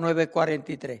Marcos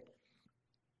 9:43.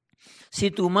 Si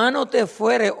tu mano te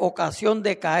fuere ocasión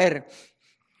de caer,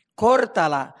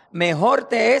 córtala. Mejor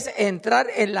te es entrar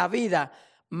en la vida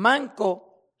manco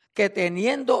que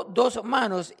teniendo dos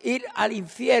manos ir al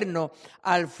infierno,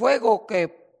 al fuego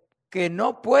que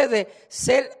no puede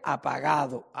ser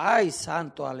apagado. Ay,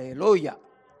 santo, aleluya.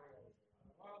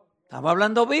 Estamos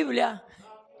hablando Biblia.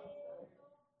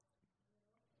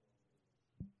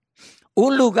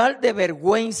 Un lugar de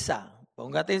vergüenza,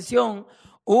 ponga atención,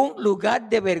 un lugar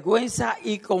de vergüenza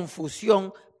y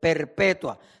confusión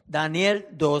perpetua. Daniel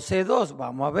 12:2.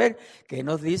 Vamos a ver qué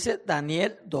nos dice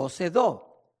Daniel 12:2.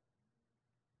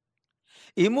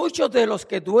 Y muchos de los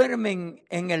que duermen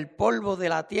en el polvo de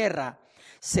la tierra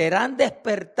serán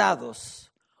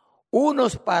despertados,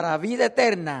 unos para vida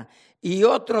eterna y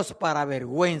otros para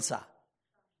vergüenza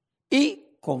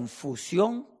y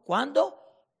confusión.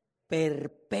 ¿Cuándo?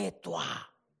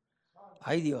 Perpetua.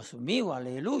 Ay, Dios mío,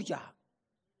 aleluya.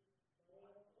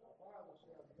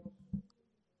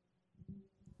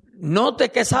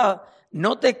 Note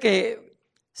que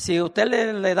si usted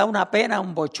le da una pena,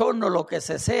 un bochorno, lo que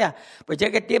sea, pues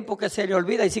llega el tiempo que se le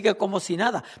olvida y sigue como si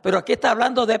nada. Pero aquí está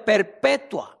hablando de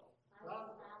perpetua.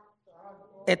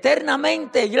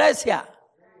 Eternamente, iglesia.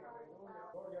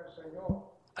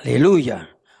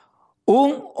 Aleluya.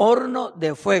 Un horno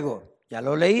de fuego. Ya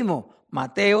lo leímos.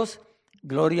 Mateos,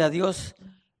 gloria a Dios,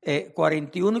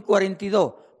 41 y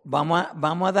 42.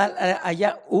 Vamos a dar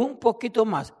allá un poquito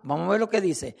más. Vamos a ver lo que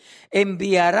dice.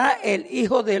 Enviará el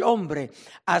Hijo del Hombre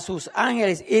a sus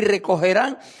ángeles y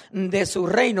recogerán de su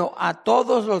reino a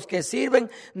todos los que sirven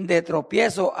de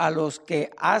tropiezo, a los que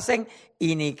hacen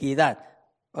iniquidad.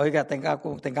 Oiga,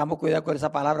 tengamos cuidado con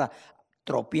esa palabra,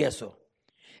 tropiezo.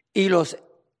 Y los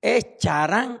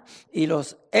echarán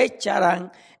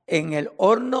en el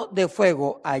horno de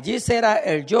fuego. Allí será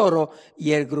el lloro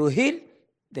y el crujir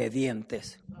de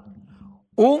dientes.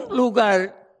 Un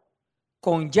lugar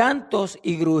con llantos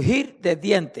y crujir de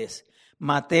dientes.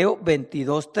 Mateo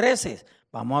 22:13.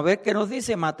 Vamos a ver qué nos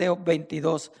dice Mateo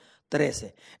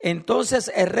 22:13.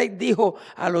 Entonces el rey dijo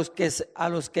a los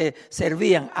que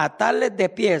servían, atarles de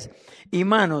pies y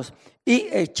manos y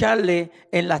echarle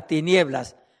en las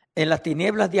tinieblas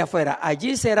de afuera.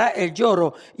 Allí será el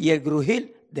lloro y el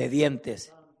crujir de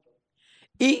dientes.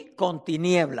 Y con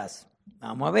tinieblas.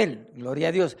 Vamos a ver, gloria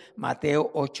a Dios. Mateo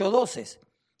 8:12.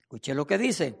 Escuche lo que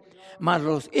dice. Mas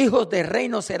los hijos del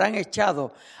reino serán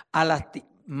echados a las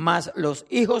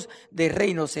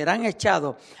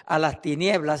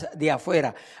tinieblas de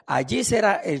afuera. Allí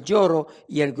será el lloro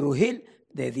y el crujir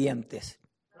de dientes.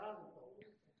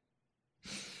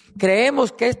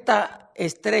 Creemos que esta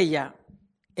estrella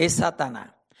es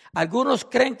Satanás. Algunos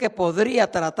creen que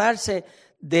podría tratarse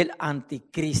del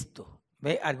anticristo.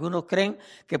 ¿Ve? Algunos creen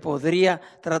que podría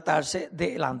tratarse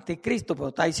del anticristo, pero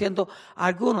está diciendo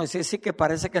algunos, es decir, que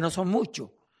parece que no son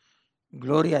muchos.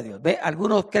 Gloria a Dios. ¿Ve?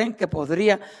 Algunos creen que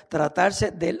podría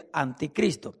tratarse del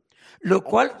anticristo, lo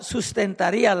cual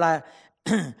sustentaría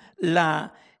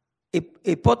la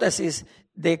hipótesis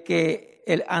de que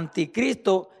el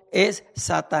anticristo es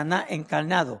Satanás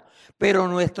encarnado. Pero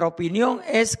nuestra opinión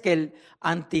es que el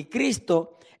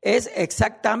anticristo es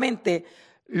exactamente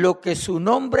lo que su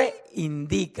nombre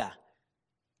indica.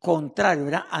 Contrario,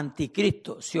 ¿verdad?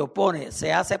 Anticristo, se opone,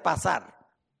 se hace pasar.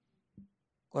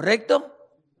 ¿Correcto?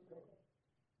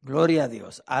 Gloria a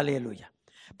Dios, aleluya.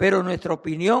 Pero nuestra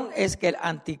opinión es que el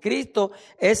anticristo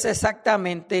es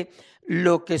exactamente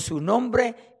lo que su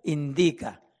nombre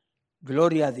indica.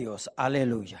 Gloria a Dios,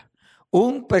 aleluya.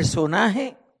 Un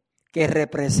personaje que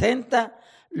representa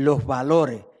los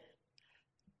valores.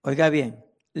 Oiga bien,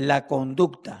 la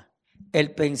conducta,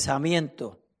 el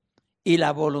pensamiento y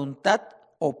la voluntad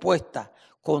opuesta,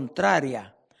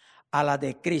 contraria a la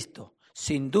de Cristo.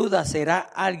 Sin duda será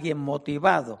alguien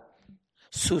motivado,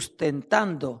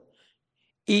 sustentando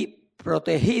y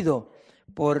protegido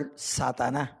por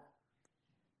Satanás.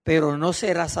 Pero no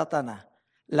será Satanás.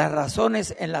 Las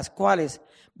razones en las cuales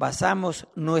basamos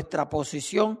nuestra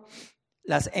posición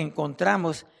las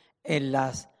encontramos en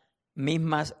las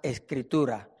mismas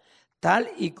escrituras, tal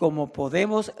y como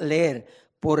podemos leer,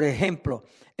 por ejemplo,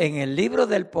 en el libro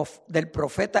del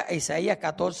profeta Isaías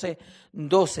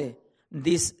 14:12,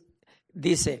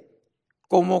 dice,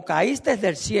 como caíste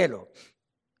del cielo,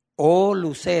 oh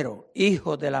lucero,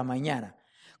 hijo de la mañana,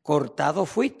 cortado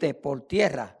fuiste por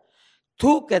tierra,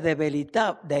 tú que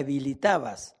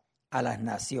debilitabas a las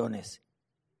naciones.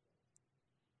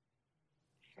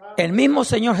 El mismo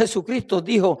Señor Jesucristo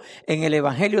dijo en el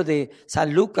Evangelio de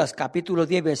San Lucas, capítulo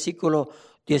 10, versículo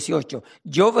 18,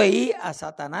 yo veí a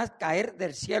Satanás caer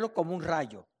del cielo como un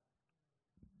rayo.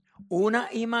 Una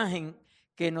imagen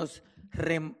que nos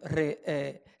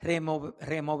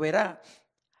removerá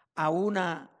a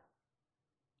una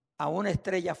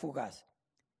estrella fugaz.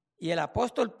 Y el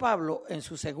apóstol Pablo, en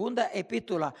su segunda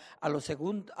epístola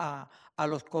a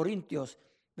los Corintios,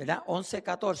 ¿verdad?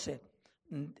 11:14,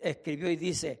 escribió y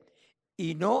dice,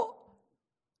 y no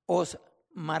es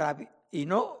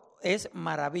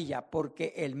maravilla,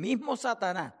 porque el mismo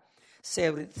Satanás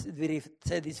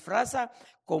se disfraza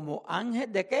como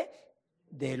ángel ¿de qué?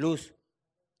 De luz.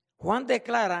 Juan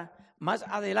declara más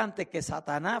adelante que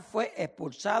Satanás fue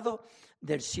expulsado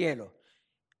del cielo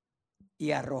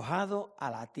y arrojado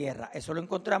a la tierra. Eso lo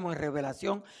encontramos en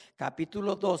Revelación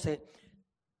capítulo 12,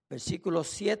 versículos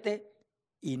 7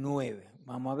 y 9.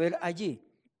 Vamos a ver allí.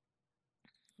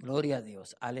 Gloria a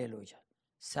Dios, aleluya.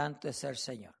 Santo es el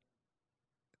Señor.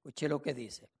 Escuche lo que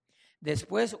dice.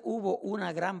 Después hubo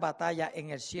una gran batalla en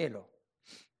el cielo.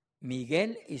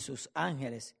 Miguel y sus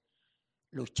ángeles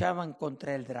luchaban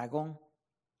contra el dragón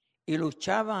y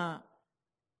luchaban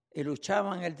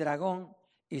el dragón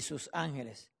y sus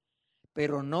ángeles,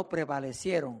 pero no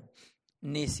prevalecieron,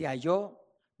 ni se halló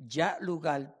ya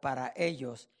lugar para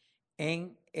ellos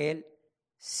en el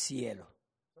cielo.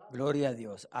 Gloria a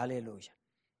Dios, aleluya.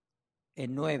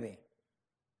 En 9.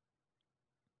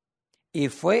 Y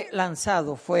fue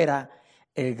lanzado fuera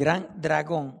el gran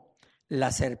dragón,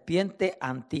 la serpiente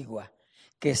antigua,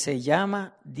 que se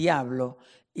llama Diablo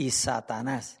y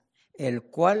Satanás, el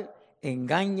cual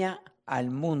engaña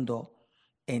al mundo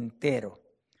entero.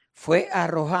 Fue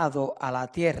arrojado a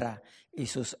la tierra y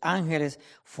sus ángeles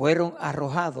fueron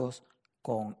arrojados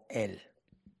con él.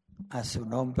 A su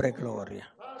nombre,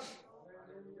 gloria.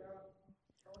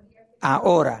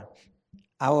 Ahora,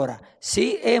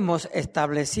 sí hemos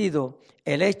establecido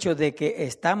el hecho de que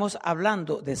estamos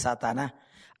hablando de Satanás,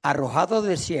 arrojado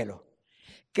del cielo.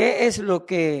 ¿Qué es lo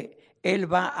que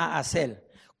él va a hacer?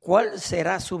 ¿Cuál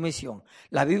será su misión?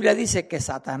 La Biblia dice que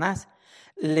Satanás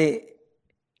le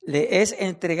es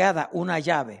entregada una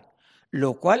llave,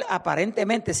 lo cual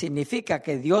aparentemente significa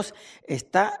que Dios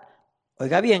está,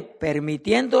 oiga bien,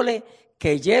 permitiéndole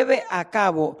que lleve a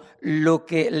cabo lo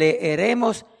que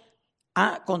leeremos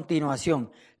a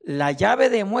continuación. La llave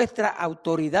demuestra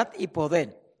autoridad y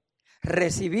poder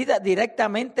recibida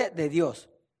directamente de Dios.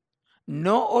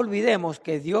 No olvidemos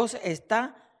que Dios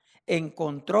está en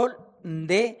control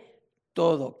de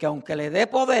todo, que aunque le dé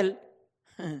poder,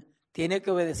 tiene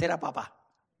que obedecer a papá.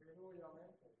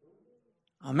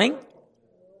 Amén.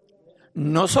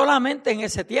 No solamente en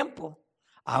ese tiempo,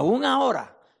 aún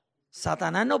ahora,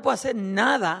 Satanás no puede hacer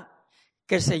nada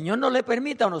que el Señor no le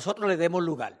permita o nosotros le demos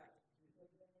lugar.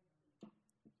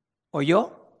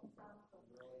 ¿Oyó?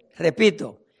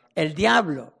 Repito, el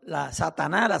diablo,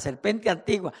 Satanás, la serpiente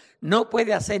antigua, no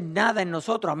puede hacer nada en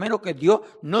nosotros a menos que Dios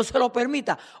no se lo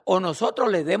permita o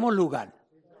nosotros le demos lugar.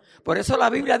 Por eso la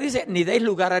Biblia dice, ni deis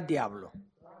lugar al diablo.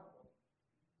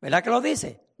 ¿Verdad que lo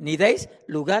dice? Ni deis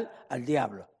lugar al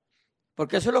diablo.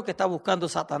 Porque eso es lo que está buscando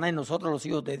Satanás en nosotros los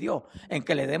hijos de Dios, en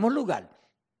que le demos lugar.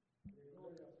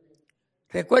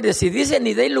 Recuerde, si dice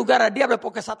ni deis lugar al diablo es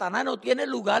porque Satanás no tiene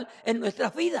lugar en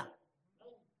nuestras vidas.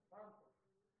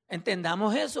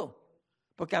 Entendamos eso.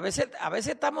 Porque a veces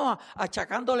estamos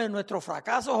achacándole nuestros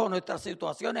fracasos o nuestras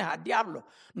situaciones al diablo.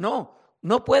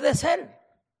 No puede ser.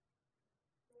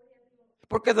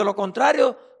 Porque de lo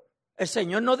contrario, el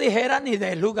Señor no dijera ni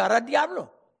deis lugar al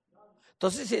diablo.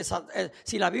 Entonces,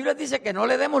 si la Biblia dice que no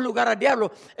le demos lugar al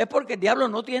diablo, es porque el diablo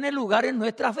no tiene lugar en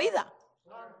nuestras vidas.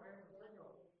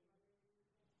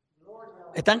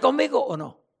 ¿Están conmigo o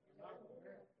no?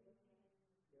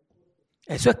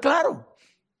 Eso es claro.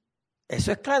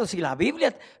 Eso es claro. Si la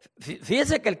Biblia,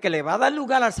 fíjense que el que le va a dar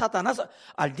lugar al Satanás,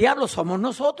 al diablo, somos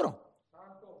nosotros.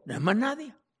 No es más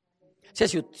nadie. O sea,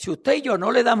 si usted y yo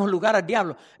no le damos lugar al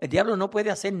diablo, el diablo no puede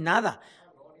hacer nada.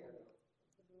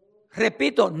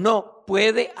 Repito, no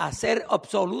puede hacer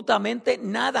absolutamente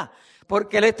nada,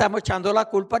 porque le estamos echando la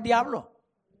culpa al diablo.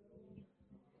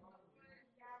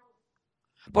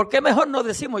 ¿Por qué mejor no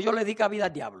decimos yo le di cabida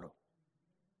al diablo?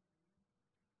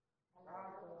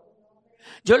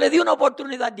 Yo le di una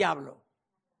oportunidad al diablo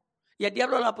y el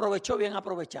diablo la aprovechó bien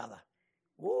aprovechada.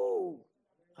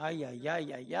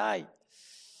 Ay.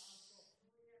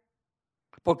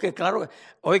 Porque claro,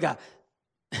 oiga,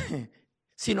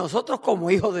 si nosotros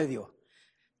como hijos de Dios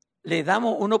le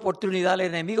damos una oportunidad al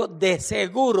enemigo, de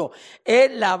seguro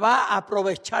él la va a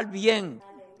aprovechar bien.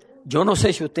 Yo no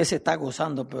sé si usted se está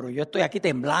gozando, pero yo estoy aquí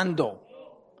temblando.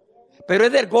 Pero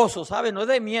es del gozo, ¿sabe? No es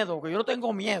de miedo, porque yo no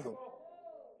tengo miedo.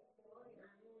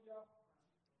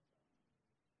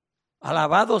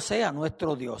 Alabado sea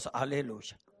nuestro Dios.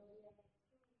 Aleluya.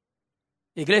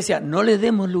 Iglesia, no le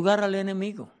demos lugar al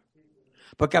enemigo.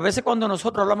 Porque a veces cuando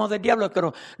nosotros hablamos del diablo, es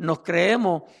que nos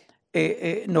creemos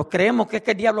que es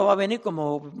que el diablo va a venir,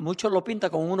 como muchos lo pintan,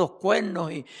 con unos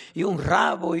cuernos y un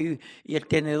rabo y el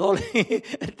tenedor,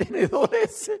 el tenedor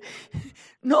ese.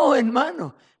 No,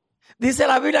 hermano. Dice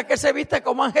la Biblia que se viste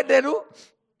como ángel de luz.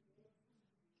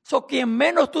 Quien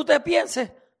menos tú te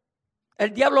pienses,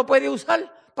 el diablo puede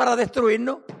usar para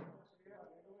destruirnos.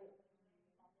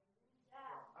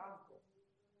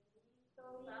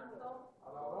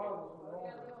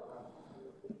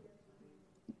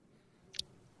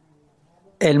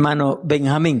 Hermano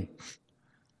Benjamín.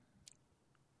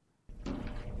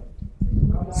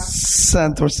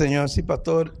 Santo el Señor, sí,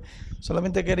 pastor.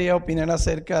 Solamente quería opinar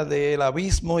acerca del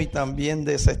abismo y también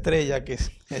de esa estrella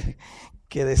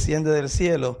que desciende del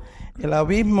cielo. El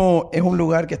abismo es un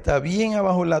lugar que está bien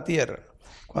abajo en la tierra.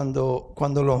 Cuando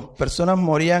las personas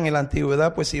morían en la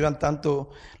antigüedad, pues iban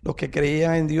tanto los que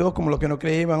creían en Dios como los que no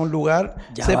creían, iban a un lugar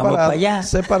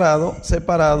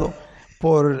separado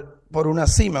por una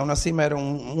cima. Una cima era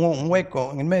un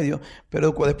hueco en el medio,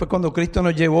 pero después cuando Cristo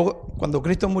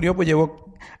murió, pues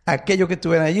llevó a aquellos que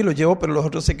estuvieran allí, los llevó, pero los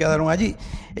otros se quedaron allí.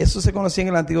 Eso se conocía en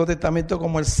el Antiguo Testamento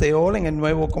como el Seol, en el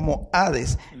Nuevo como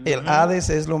Hades. El Hades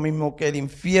es lo mismo que el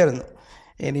infierno.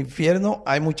 En el infierno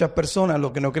hay muchas personas,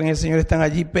 los que no creen en el Señor están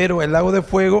allí, pero el lago de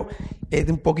fuego es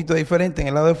un poquito diferente. En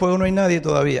el lago de fuego no hay nadie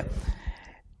todavía.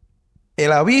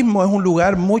 El abismo es un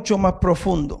lugar mucho más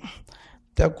profundo.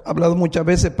 Te he hablado muchas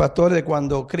veces, pastor, de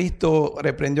cuando Cristo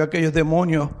reprendió a aquellos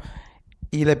demonios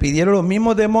y le pidieron, los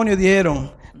mismos demonios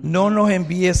dijeron, no nos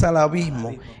envíes al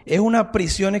abismo. Es unas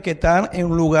prisiones que están en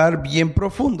un lugar bien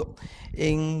profundo.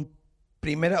 En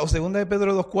primera o segunda de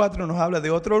Pedro 2:4 nos habla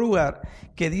de otro lugar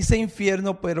que dice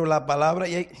infierno, pero la palabra,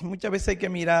 y muchas veces hay que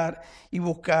mirar y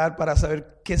buscar para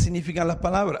saber qué significan las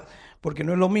palabras, porque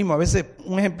no es lo mismo. A veces,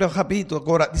 un ejemplo rapidito,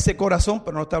 dice corazón,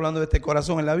 pero no está hablando de este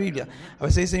corazón en la Biblia. A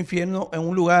veces dice infierno en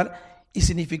un lugar y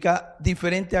significa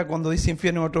diferente a cuando dice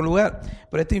infierno en otro lugar.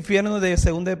 Pero este infierno de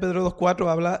segunda de Pedro 2:4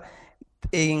 habla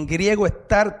en griego es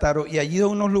tártaro, y allí hay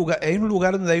un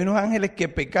lugar donde hay unos ángeles que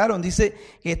pecaron, dice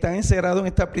que están encerrados en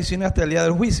esta prisión hasta el día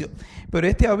del juicio. Pero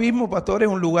este abismo, pastor, es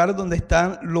un lugar donde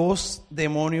están los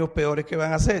demonios peores que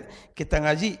van a ser, que están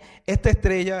allí. Esta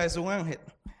estrella es un ángel.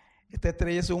 Esta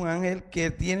estrella es un ángel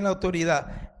que tiene la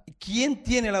autoridad. ¿Quién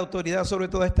tiene la autoridad sobre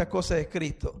todas estas cosas? Es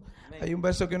Cristo. Hay un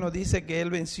verso que nos dice que Él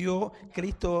venció,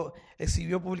 Cristo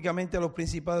exhibió públicamente a los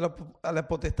principados, a las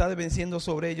potestades, venciendo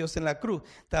sobre ellos en la cruz.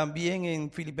 También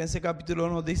en Filipenses capítulo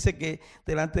 1 nos dice que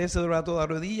delante de Él se doblará toda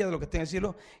rodilla de lo que está en el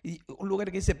cielo. Y un lugar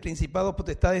que dice principados,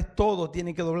 potestades, todos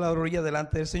tienen que doblar la rodilla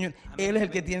delante del Señor. Él es el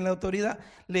que tiene la autoridad,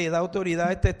 le da autoridad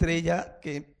a esta estrella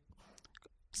que,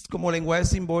 como lenguaje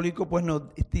simbólico, pues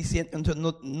no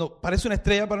parece una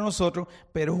estrella para nosotros,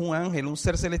 pero es un ángel, un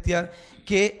ser celestial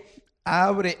que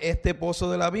abre este pozo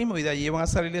del abismo y de allí van a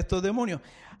salir estos demonios.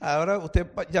 Ahora usted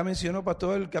ya mencionó,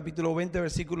 pastor, el capítulo 20,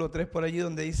 versículo 3 por allí,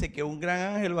 donde dice que un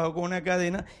gran ángel bajó con una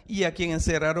cadena y a quien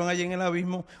encerraron allí en el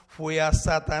abismo fue a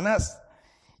Satanás.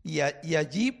 Y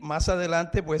allí más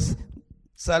adelante pues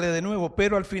sale de nuevo,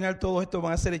 pero al final todos estos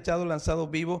van a ser echados, lanzados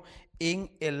vivos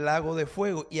en el lago de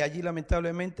fuego, y allí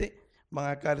lamentablemente van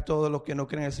a caer todos los que no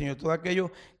creen en el Señor. Todos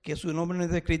aquellos que su nombre no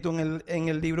está escrito en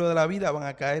el libro de la vida van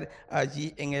a caer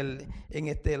allí en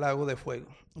este lago de fuego.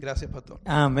 Gracias, pastor.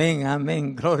 Amén,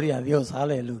 amén. Gloria a Dios,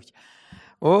 aleluya.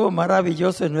 Oh,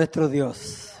 maravilloso es nuestro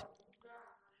Dios.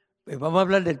 Pues vamos a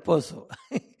hablar del pozo.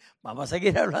 Vamos a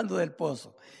seguir hablando del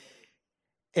pozo.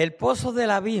 El pozo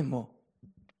del abismo.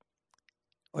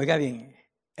 Oiga bien,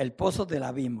 el pozo del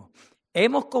abismo.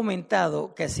 Hemos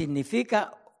comentado que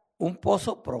significa un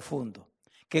pozo profundo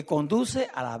que conduce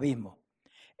al abismo.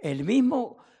 El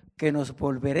mismo que nos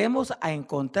volveremos a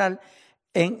encontrar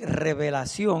en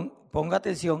Revelación, ponga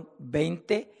atención,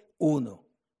 21.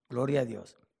 Gloria a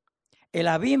Dios. El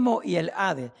abismo y el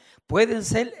Hades pueden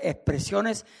ser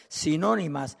expresiones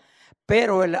sinónimas,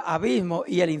 pero el abismo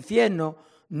y el infierno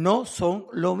no son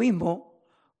lo mismo,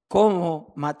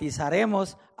 como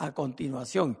matizaremos a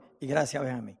continuación. Y gracias,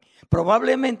 Benjamín.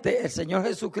 Probablemente el Señor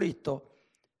Jesucristo,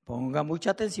 ponga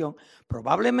mucha atención,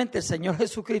 probablemente el Señor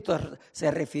Jesucristo se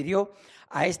refirió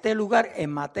a este lugar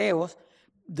en Mateo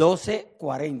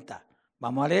 12:40.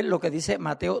 Vamos a leer lo que dice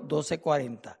Mateo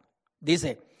 12:40.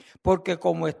 Dice, porque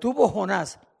como estuvo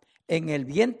Jonás en el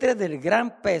vientre del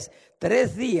gran pez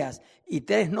 3 días y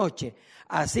 3 noches,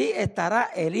 así estará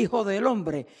el Hijo del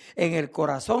Hombre en el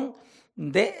corazón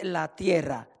de la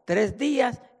tierra 3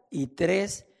 días y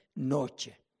 3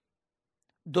 noches.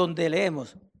 Donde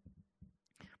leemos,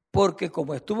 porque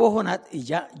como estuvo Jonás, y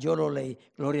ya yo lo leí,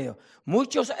 gloria a Dios.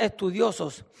 Muchos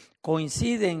estudiosos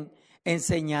coinciden en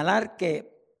señalar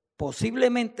que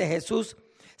posiblemente Jesús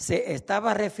se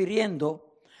estaba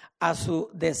refiriendo a su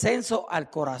descenso al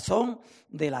corazón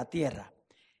de la tierra.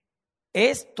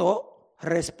 Esto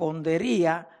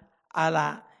respondería a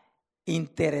la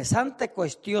interesante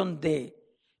cuestión de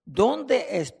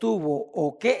 ¿dónde estuvo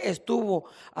o qué estuvo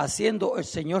haciendo el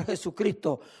Señor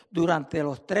Jesucristo durante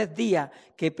los 3 días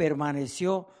que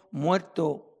permaneció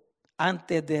muerto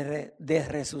antes de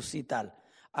resucitar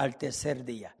al tercer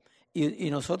día?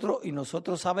 Y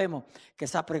nosotros sabemos que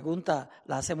esa pregunta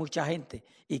la hace mucha gente.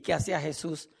 ¿Y qué hacía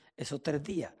Jesús esos 3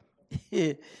 días?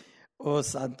 Oh,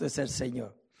 santo es el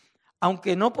Señor.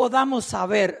 Aunque no podamos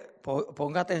saber,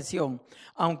 ponga atención,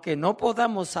 aunque no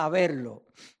podamos saberlo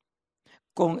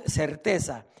con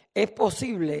certeza, es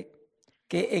posible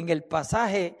que en el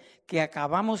pasaje que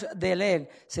acabamos de leer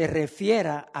se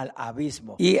refiera al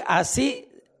abismo. Y así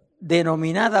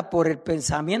denominada por el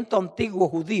pensamiento antiguo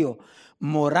judío,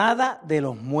 morada de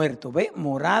los muertos. ¿Ve?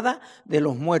 Morada de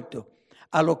los muertos.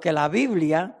 A lo que la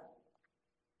Biblia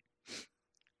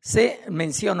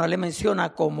le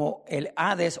menciona como el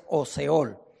Hades o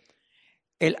Seol.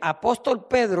 El apóstol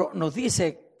Pedro nos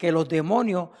dice que los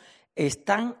demonios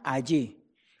están allí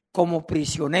como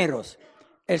prisioneros.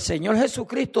 El Señor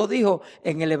Jesucristo dijo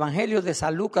en el Evangelio de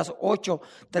San Lucas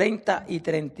 8:30 y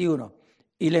 31,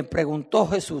 y le preguntó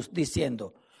Jesús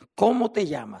diciendo, ¿cómo te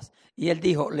llamas? Y él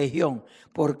dijo, Legión,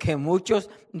 porque muchos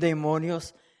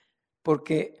demonios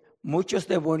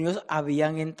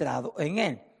habían entrado en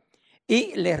él.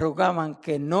 Y le rogaban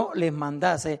que no les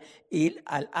mandase ir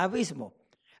al abismo.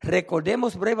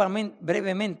 Recordemos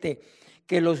brevemente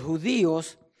que los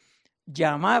judíos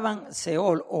llamaban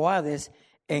Seol o Hades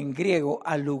en griego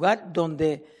al lugar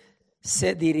donde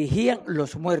se dirigían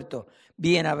los muertos,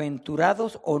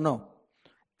 bienaventurados o no.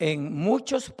 En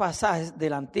muchos pasajes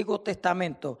del Antiguo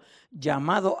Testamento,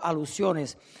 llamados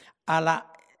alusiones a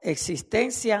la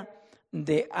existencia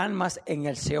de almas en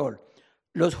el Seol.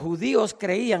 Los judíos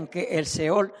creían que el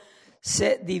Seol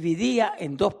se dividía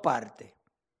en 2 partes.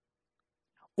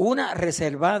 Una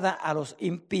reservada a los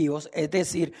impíos, es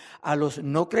decir, a los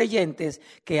no creyentes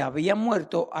que habían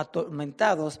muerto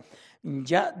atormentados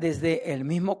ya desde el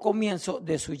mismo comienzo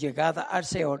de su llegada al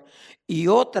Seol, y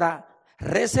otra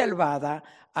reservada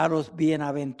a los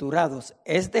bienaventurados,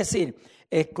 es decir,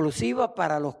 exclusiva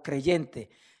para los creyentes,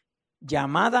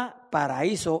 llamada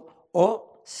paraíso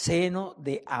o seno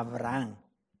de Abraham.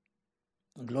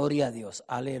 Gloria a Dios,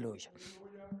 aleluya.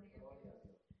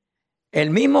 El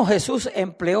mismo Jesús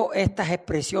empleó estas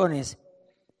expresiones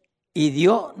y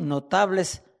dio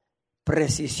notables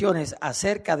precisiones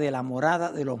acerca de la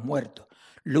morada de los muertos.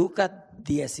 Lucas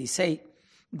 16,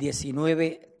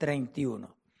 19,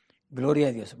 31. Gloria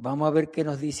a Dios. Vamos a ver qué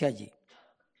nos dice allí.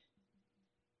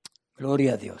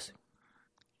 Gloria a Dios.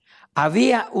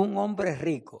 Había un hombre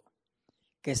rico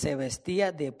que se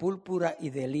vestía de púrpura y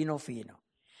de lino fino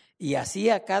y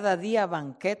hacía cada día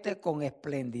banquete con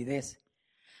esplendidez.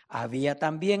 Había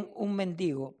también un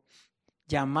mendigo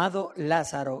llamado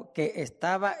Lázaro que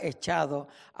estaba echado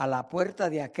a la puerta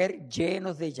de aquel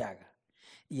lleno de llagas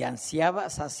y ansiaba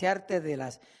saciarte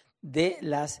de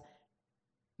las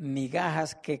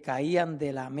migajas que caían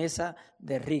de la mesa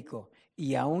de rico,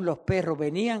 y aún los perros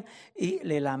venían y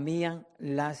le lamían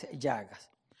las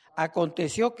llagas.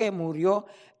 Aconteció que murió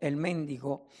el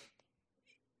mendigo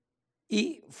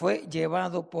y fue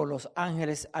llevado por los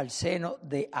ángeles al seno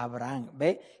de Abraham.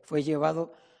 ¿Ve? Fue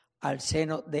llevado al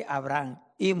seno de Abraham.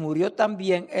 Y murió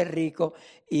también el rico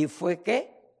y fue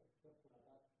 ¿qué?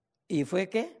 ¿Y fue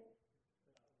qué?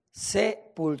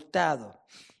 Sepultado.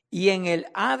 Y en el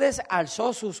Hades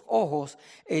alzó sus ojos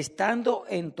estando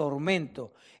en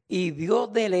tormento y vio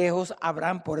de lejos a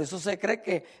Abraham. Por eso se cree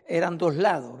que eran 2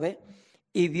 lados, ¿ve?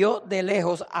 Y vio de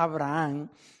lejos a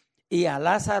Abraham y a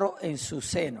Lázaro en su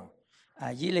seno.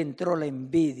 Allí le entró la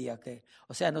envidia,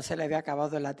 o sea, no se le había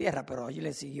acabado en la tierra, pero allí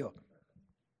le siguió.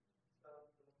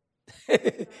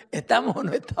 ¿Estamos o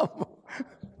no estamos?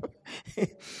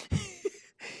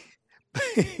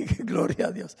 Gloria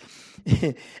a Dios.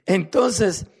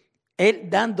 Entonces, él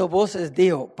dando voces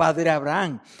dijo, Padre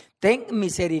Abraham, ten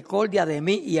misericordia de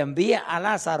mí y envía a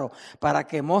Lázaro para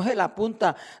que moje la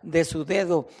punta de su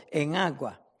dedo en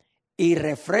agua y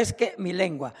refresque mi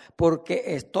lengua, porque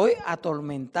estoy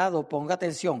atormentado, ponga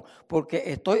atención, porque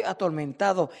estoy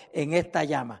atormentado en esta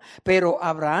llama. Pero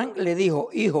Abraham le dijo,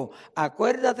 hijo,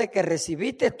 acuérdate que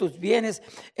recibiste tus bienes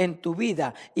en tu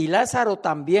vida y Lázaro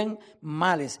también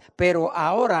males, pero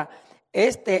ahora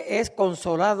este es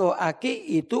consolado aquí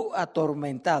y tú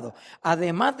atormentado.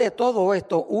 Además de todo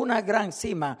esto, una gran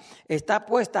cima está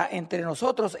puesta entre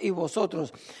nosotros y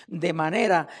vosotros, de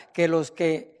manera que los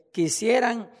que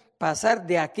quisieran pasar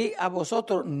de aquí a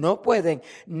vosotros no pueden,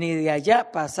 ni de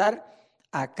allá pasar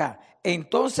acá.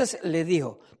 Entonces le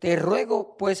dijo, te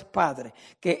ruego pues, Padre,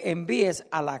 que envíes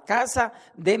a la casa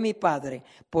de mi padre,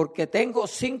 porque tengo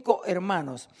 5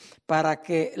 hermanos, para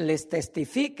que les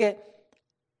testifique,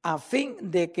 a fin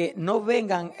de que no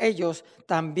vengan ellos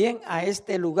también a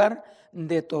este lugar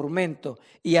de tormento.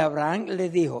 Y Abraham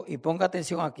le dijo, y ponga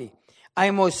atención aquí, a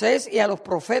Moisés y a los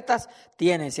profetas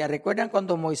tienen. ¿Se recuerdan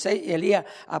cuando Moisés y Elías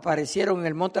aparecieron en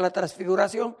el monte de la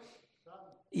transfiguración?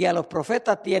 Y a los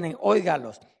profetas tienen,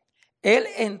 óigalos. Él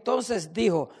entonces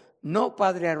dijo, no,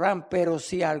 Padre Abraham, pero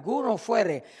si alguno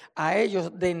fuere a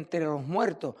ellos de entre los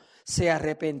muertos, se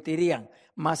arrepentirían.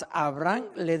 Mas Abraham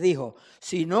le dijo,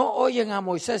 si no oyen a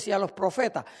Moisés y a los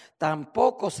profetas,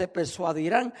 tampoco se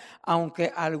persuadirán,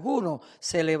 aunque alguno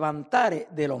se levantare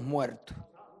de los muertos.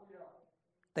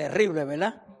 Terrible,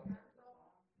 ¿verdad?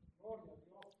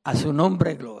 A su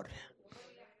nombre, gloria.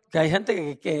 Que hay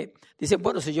gente que dice,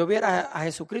 bueno, si yo viera a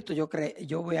Jesucristo,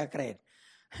 yo voy a creer.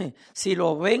 Si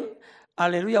lo ven,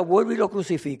 aleluya, vuelven y lo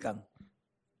crucifican.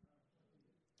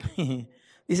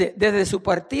 Dice, desde su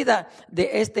partida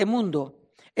de este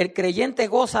mundo, el creyente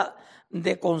goza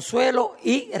de consuelo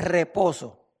y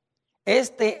reposo.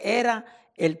 Este era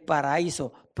el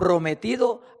paraíso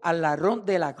prometido al ladrón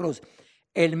de la cruz.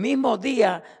 El mismo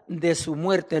día de su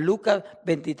muerte, Lucas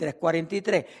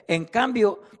 23:43. En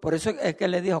cambio, por eso es que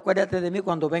le dijo, acuérdate de mí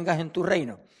cuando vengas en tu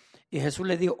reino. Y Jesús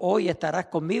le dijo, hoy estarás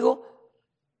conmigo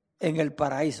en el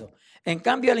paraíso. En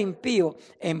cambio, el impío,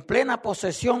 en plena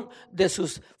posesión de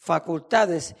sus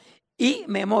facultades y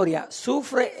memoria,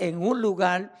 sufre en un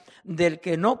lugar del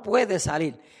que no puede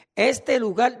salir. Este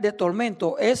lugar de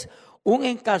tormento es un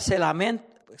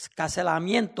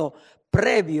encarcelamiento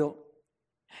previo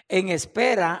en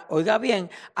espera, oiga bien,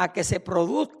 a que se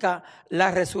produzca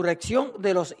la resurrección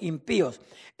de los impíos,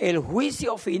 el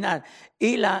juicio final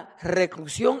y la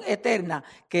reclusión eterna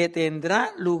que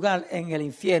tendrá lugar en el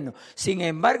infierno. Sin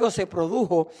embargo, se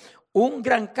produjo un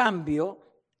gran cambio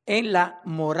en la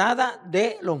morada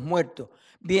de los muertos.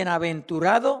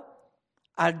 Bienaventurado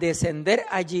al descender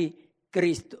allí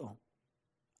Cristo.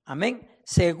 Amén.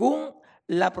 Según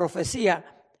la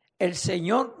profecía, el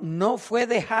Señor no fue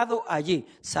dejado allí.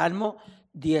 Salmo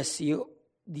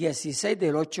 16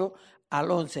 del 8 al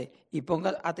 11. Y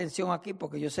ponga atención aquí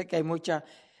porque yo sé que hay muchas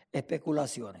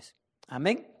especulaciones.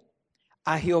 Amén.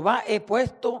 A Jehová he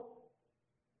puesto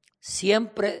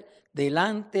siempre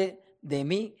delante de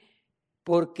mí,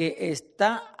 porque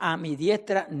está a mi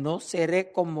diestra, no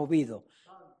seré conmovido.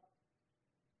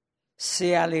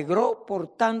 Se alegró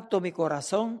por tanto mi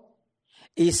corazón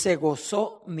y se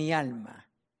gozó mi alma.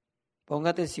 Ponga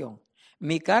atención.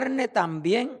 Mi carne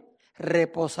también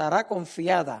reposará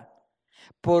confiada,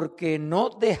 porque no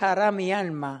dejará mi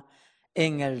alma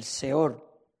en el Seol.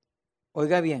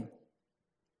 Oiga bien.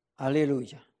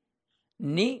 Aleluya.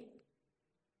 Ni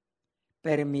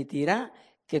permitirá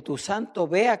que tu santo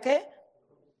vea ¿qué?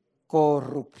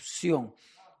 Corrupción.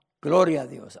 Gloria a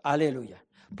Dios. Aleluya.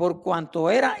 Por cuanto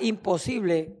era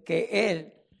imposible que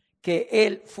él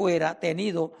fuera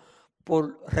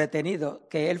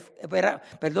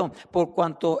por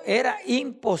cuanto era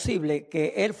imposible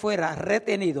que él fuera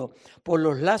retenido por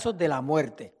los lazos de la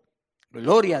muerte.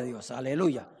 Gloria a Dios,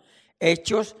 aleluya.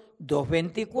 Hechos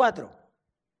 2:24.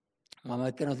 Vamos a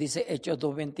ver qué nos dice Hechos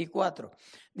 2:24.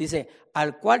 Dice,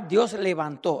 al cual Dios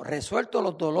levantó, resuelto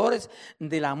los dolores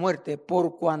de la muerte,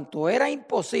 por cuanto era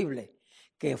imposible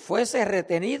que fuese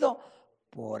retenido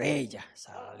por ella.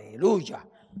 Aleluya.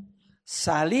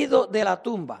 Salido de la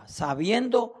tumba,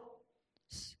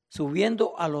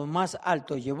 subiendo a lo más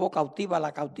alto, llevó cautiva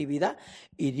la cautividad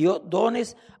y dio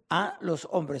dones a los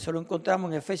hombres. Eso lo encontramos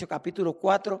en Efesios capítulo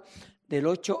 4, del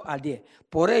 8 al 10.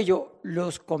 Por ello,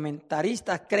 los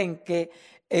comentaristas creen que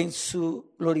en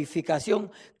su glorificación,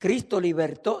 Cristo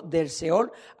libertó del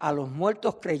Seol a los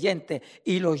muertos creyentes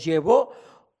y los llevó,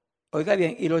 oiga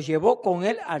bien, y los llevó con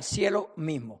él al cielo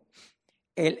mismo.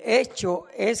 El hecho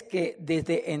es que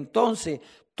desde entonces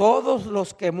todos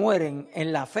los que mueren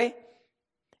en la fe,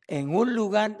 en un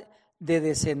lugar de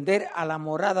descender a la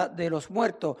morada de los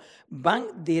muertos,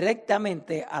 van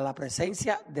directamente a la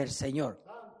presencia del Señor.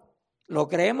 ¿Lo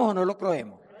creemos o no lo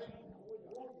creemos?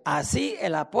 Así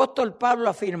el apóstol Pablo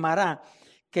afirmará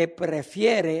que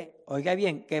prefiere, oiga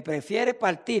bien, que prefiere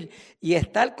partir y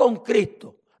estar con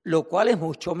Cristo, lo cual es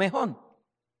mucho mejor.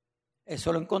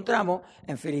 Eso lo encontramos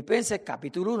en Filipenses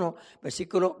capítulo 1,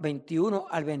 versículos 21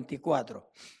 al 24.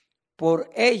 Por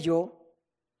ello,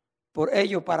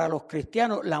 para los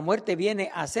cristianos, la muerte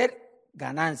viene a ser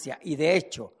ganancia y de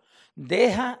hecho,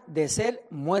 deja de ser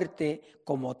muerte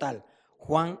como tal.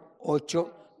 Juan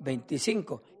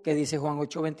 8:25. ¿Qué dice Juan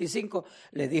 8:25?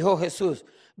 Le dijo Jesús: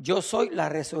 yo soy la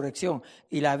resurrección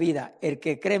y la vida. El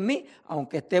que cree en mí,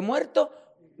 aunque esté muerto,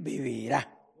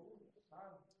 vivirá.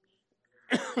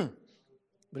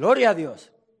 Gloria a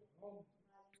Dios.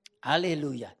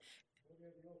 Aleluya.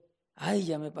 Ay,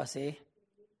 ya me pasé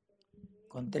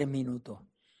con 3 minutos.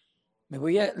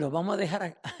 Lo vamos a dejar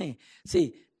aquí.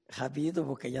 Sí, rapidito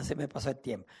porque ya se me pasó el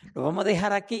tiempo. Lo vamos a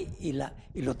dejar aquí y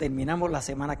lo terminamos la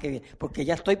semana que viene, porque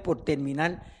ya estoy por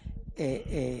terminar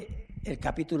el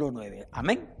capítulo 9.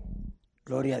 Amén.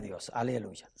 Gloria a Dios.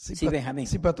 Aleluya. Sí, Benjamín.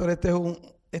 Sí, pastor,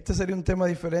 este sería un tema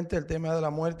diferente, el tema de la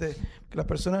muerte, que las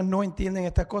personas no entienden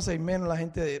estas cosas y menos la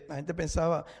gente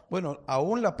pensaba, bueno,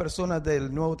 aún las personas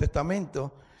del Nuevo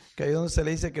Testamento, que ahí es donde se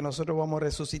le dice que nosotros vamos a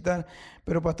resucitar.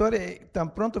 Pero pastor,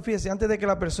 tan pronto, fíjese, antes de que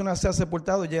la persona sea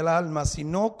sepultado, ya el alma, si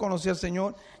no conoció al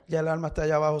Señor, ya el alma está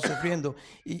allá abajo sufriendo.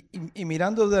 Y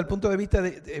mirando desde el punto de vista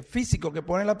físico, que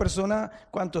pone la persona,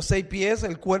 ¿cuántos? 6 pies,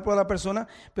 el cuerpo de la persona,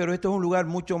 pero esto es un lugar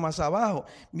mucho más abajo.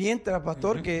 Mientras,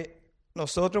 pastor, que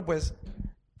nosotros pues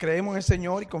creemos en el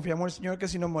Señor y confiamos en el Señor que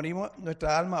si nos morimos,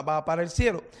 nuestra alma va para el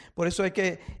cielo. Por eso es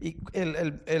que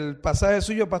el pasaje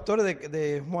suyo, pastor,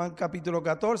 de Juan capítulo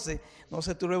 14, no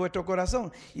se turbe vuestro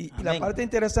corazón. Y la parte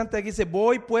interesante aquí dice,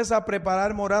 voy pues a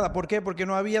preparar morada. ¿Por qué? Porque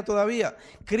no había todavía.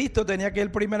 Cristo tenía que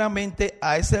ir primeramente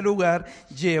a ese lugar,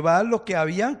 llevar los que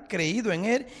habían creído en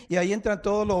Él. Y ahí entran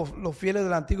todos los fieles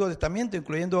del Antiguo Testamento,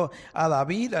 incluyendo a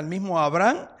David, al mismo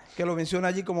Abraham, que lo menciona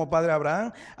allí como padre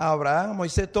Abraham,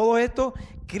 Moisés, todo esto,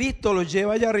 Cristo los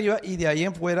lleva allá arriba y de ahí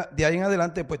en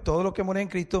adelante, pues todos los que mueren en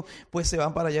Cristo, pues se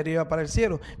van para allá arriba, para el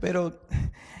cielo. Pero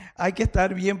hay que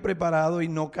estar bien preparado y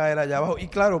no caer allá abajo. Y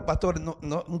claro, pastor,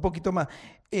 un poquito más.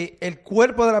 El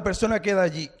cuerpo de la persona queda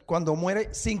allí cuando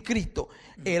muere sin Cristo.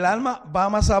 El alma va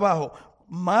más abajo.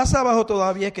 Más abajo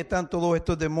todavía es que están todos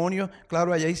estos demonios.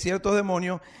 Claro, allá hay ciertos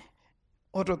demonios.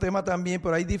 Otro tema también,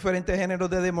 pero hay diferentes géneros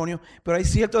de demonios, pero hay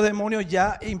ciertos demonios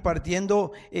ya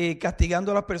impartiendo,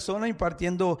 castigando a las personas,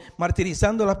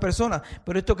 martirizando a las personas.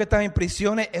 Pero estos que están en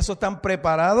prisiones, esos están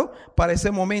preparados para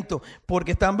ese momento,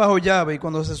 porque están bajo llave, y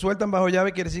cuando se sueltan bajo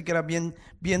llave quiere decir que era bien,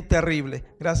 bien terrible.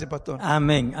 Gracias, pastor.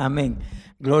 Amén, amén.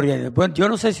 Gloria a Dios. Bueno, yo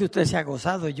no sé si usted se ha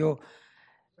gozado, yo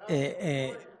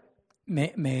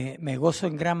me gozo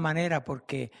en gran manera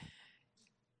porque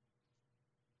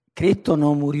Cristo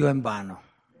no murió en vano.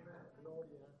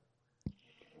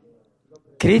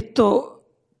 Cristo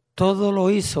todo lo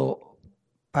hizo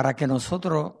para que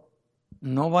nosotros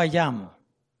no vayamos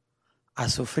a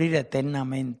sufrir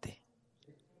eternamente.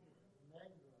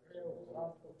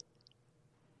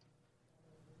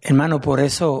 Hermano, por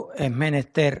eso es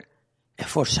menester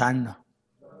esforzarnos.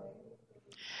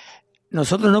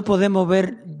 Nosotros no podemos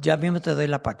ver, ya mismo te doy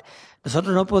la parte,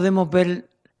 nosotros no podemos ver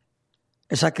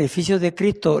el sacrificio de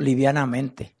Cristo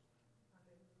livianamente.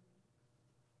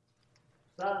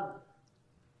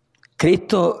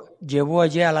 Cristo llevó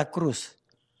allí a la cruz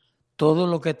todo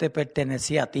lo que te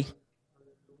pertenecía a ti,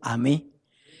 a mí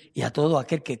y a todo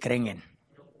aquel que cree en Él.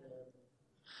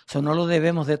 Eso no lo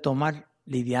debemos de tomar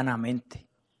livianamente.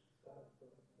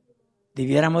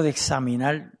 Debiéramos de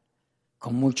examinar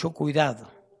con mucho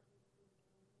cuidado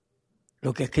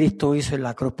lo que Cristo hizo en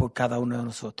la cruz por cada uno de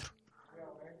nosotros.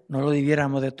 No lo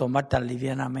debiéramos de tomar tan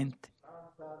livianamente.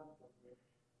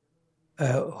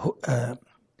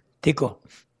 Tico.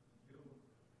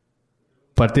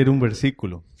 Partir un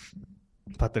versículo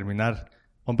para terminar.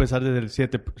 Vamos a empezar desde el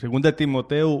 7. Segunda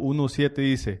Timoteo 1:7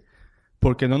 dice: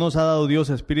 porque no nos ha dado Dios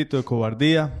espíritu de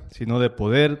cobardía, sino de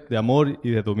poder, de amor y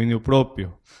de dominio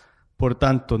propio. Por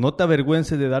tanto, no te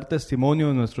avergüences de dar testimonio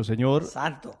de nuestro Señor,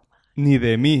 Santo, ni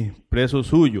de mí, preso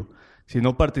suyo,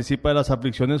 sino participa de las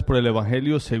aflicciones por el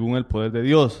Evangelio según el poder de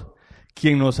Dios,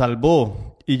 quien nos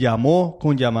salvó y llamó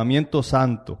con llamamiento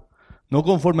santo, no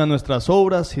conforme a nuestras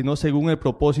obras, sino según el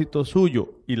propósito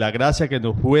suyo y la gracia que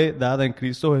nos fue dada en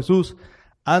Cristo Jesús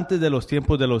antes de los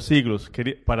tiempos de los siglos.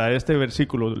 Para este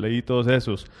versículo leí todos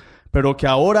esos. pero que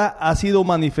ahora ha sido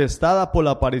manifestada por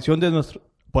la aparición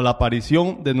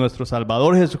de nuestro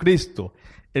Salvador Jesucristo,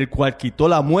 el cual quitó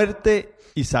la muerte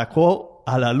y sacó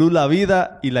a la luz la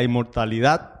vida y la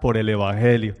inmortalidad por el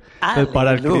Evangelio. Entonces,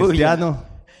 para el cristiano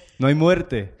no hay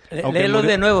muerte. Léelo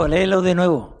de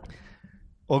nuevo.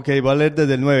 Ok, voy a leer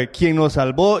desde el 9. Quien nos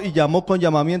salvó y llamó con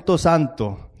llamamiento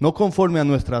santo, no conforme a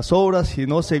nuestras obras,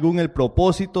 sino según el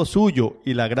propósito suyo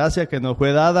y la gracia que nos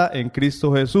fue dada en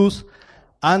Cristo Jesús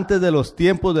antes de los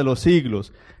tiempos de los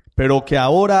siglos, pero que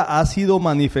ahora ha sido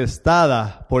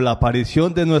manifestada por la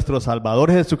aparición de nuestro Salvador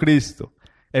Jesucristo,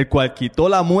 el cual quitó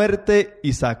la muerte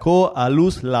y sacó a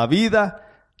luz la vida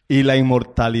y la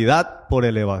inmortalidad por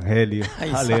el Evangelio.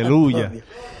 Ay, aleluya.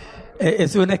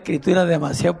 Es una escritura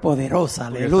demasiado poderosa,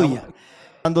 aleluya.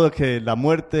 Hablando de que la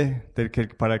muerte, del que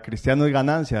para el cristiano es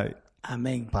ganancia,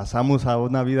 amén. Pasamos a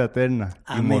una vida eterna,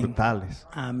 amén. Inmortales.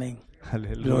 Amén.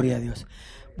 Aleluya. Gloria a Dios.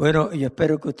 Bueno, yo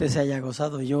espero que usted se haya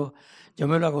gozado. Yo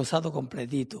me lo he gozado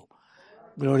completito.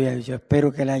 Gloria a Dios. Yo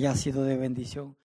espero que le haya sido de bendición.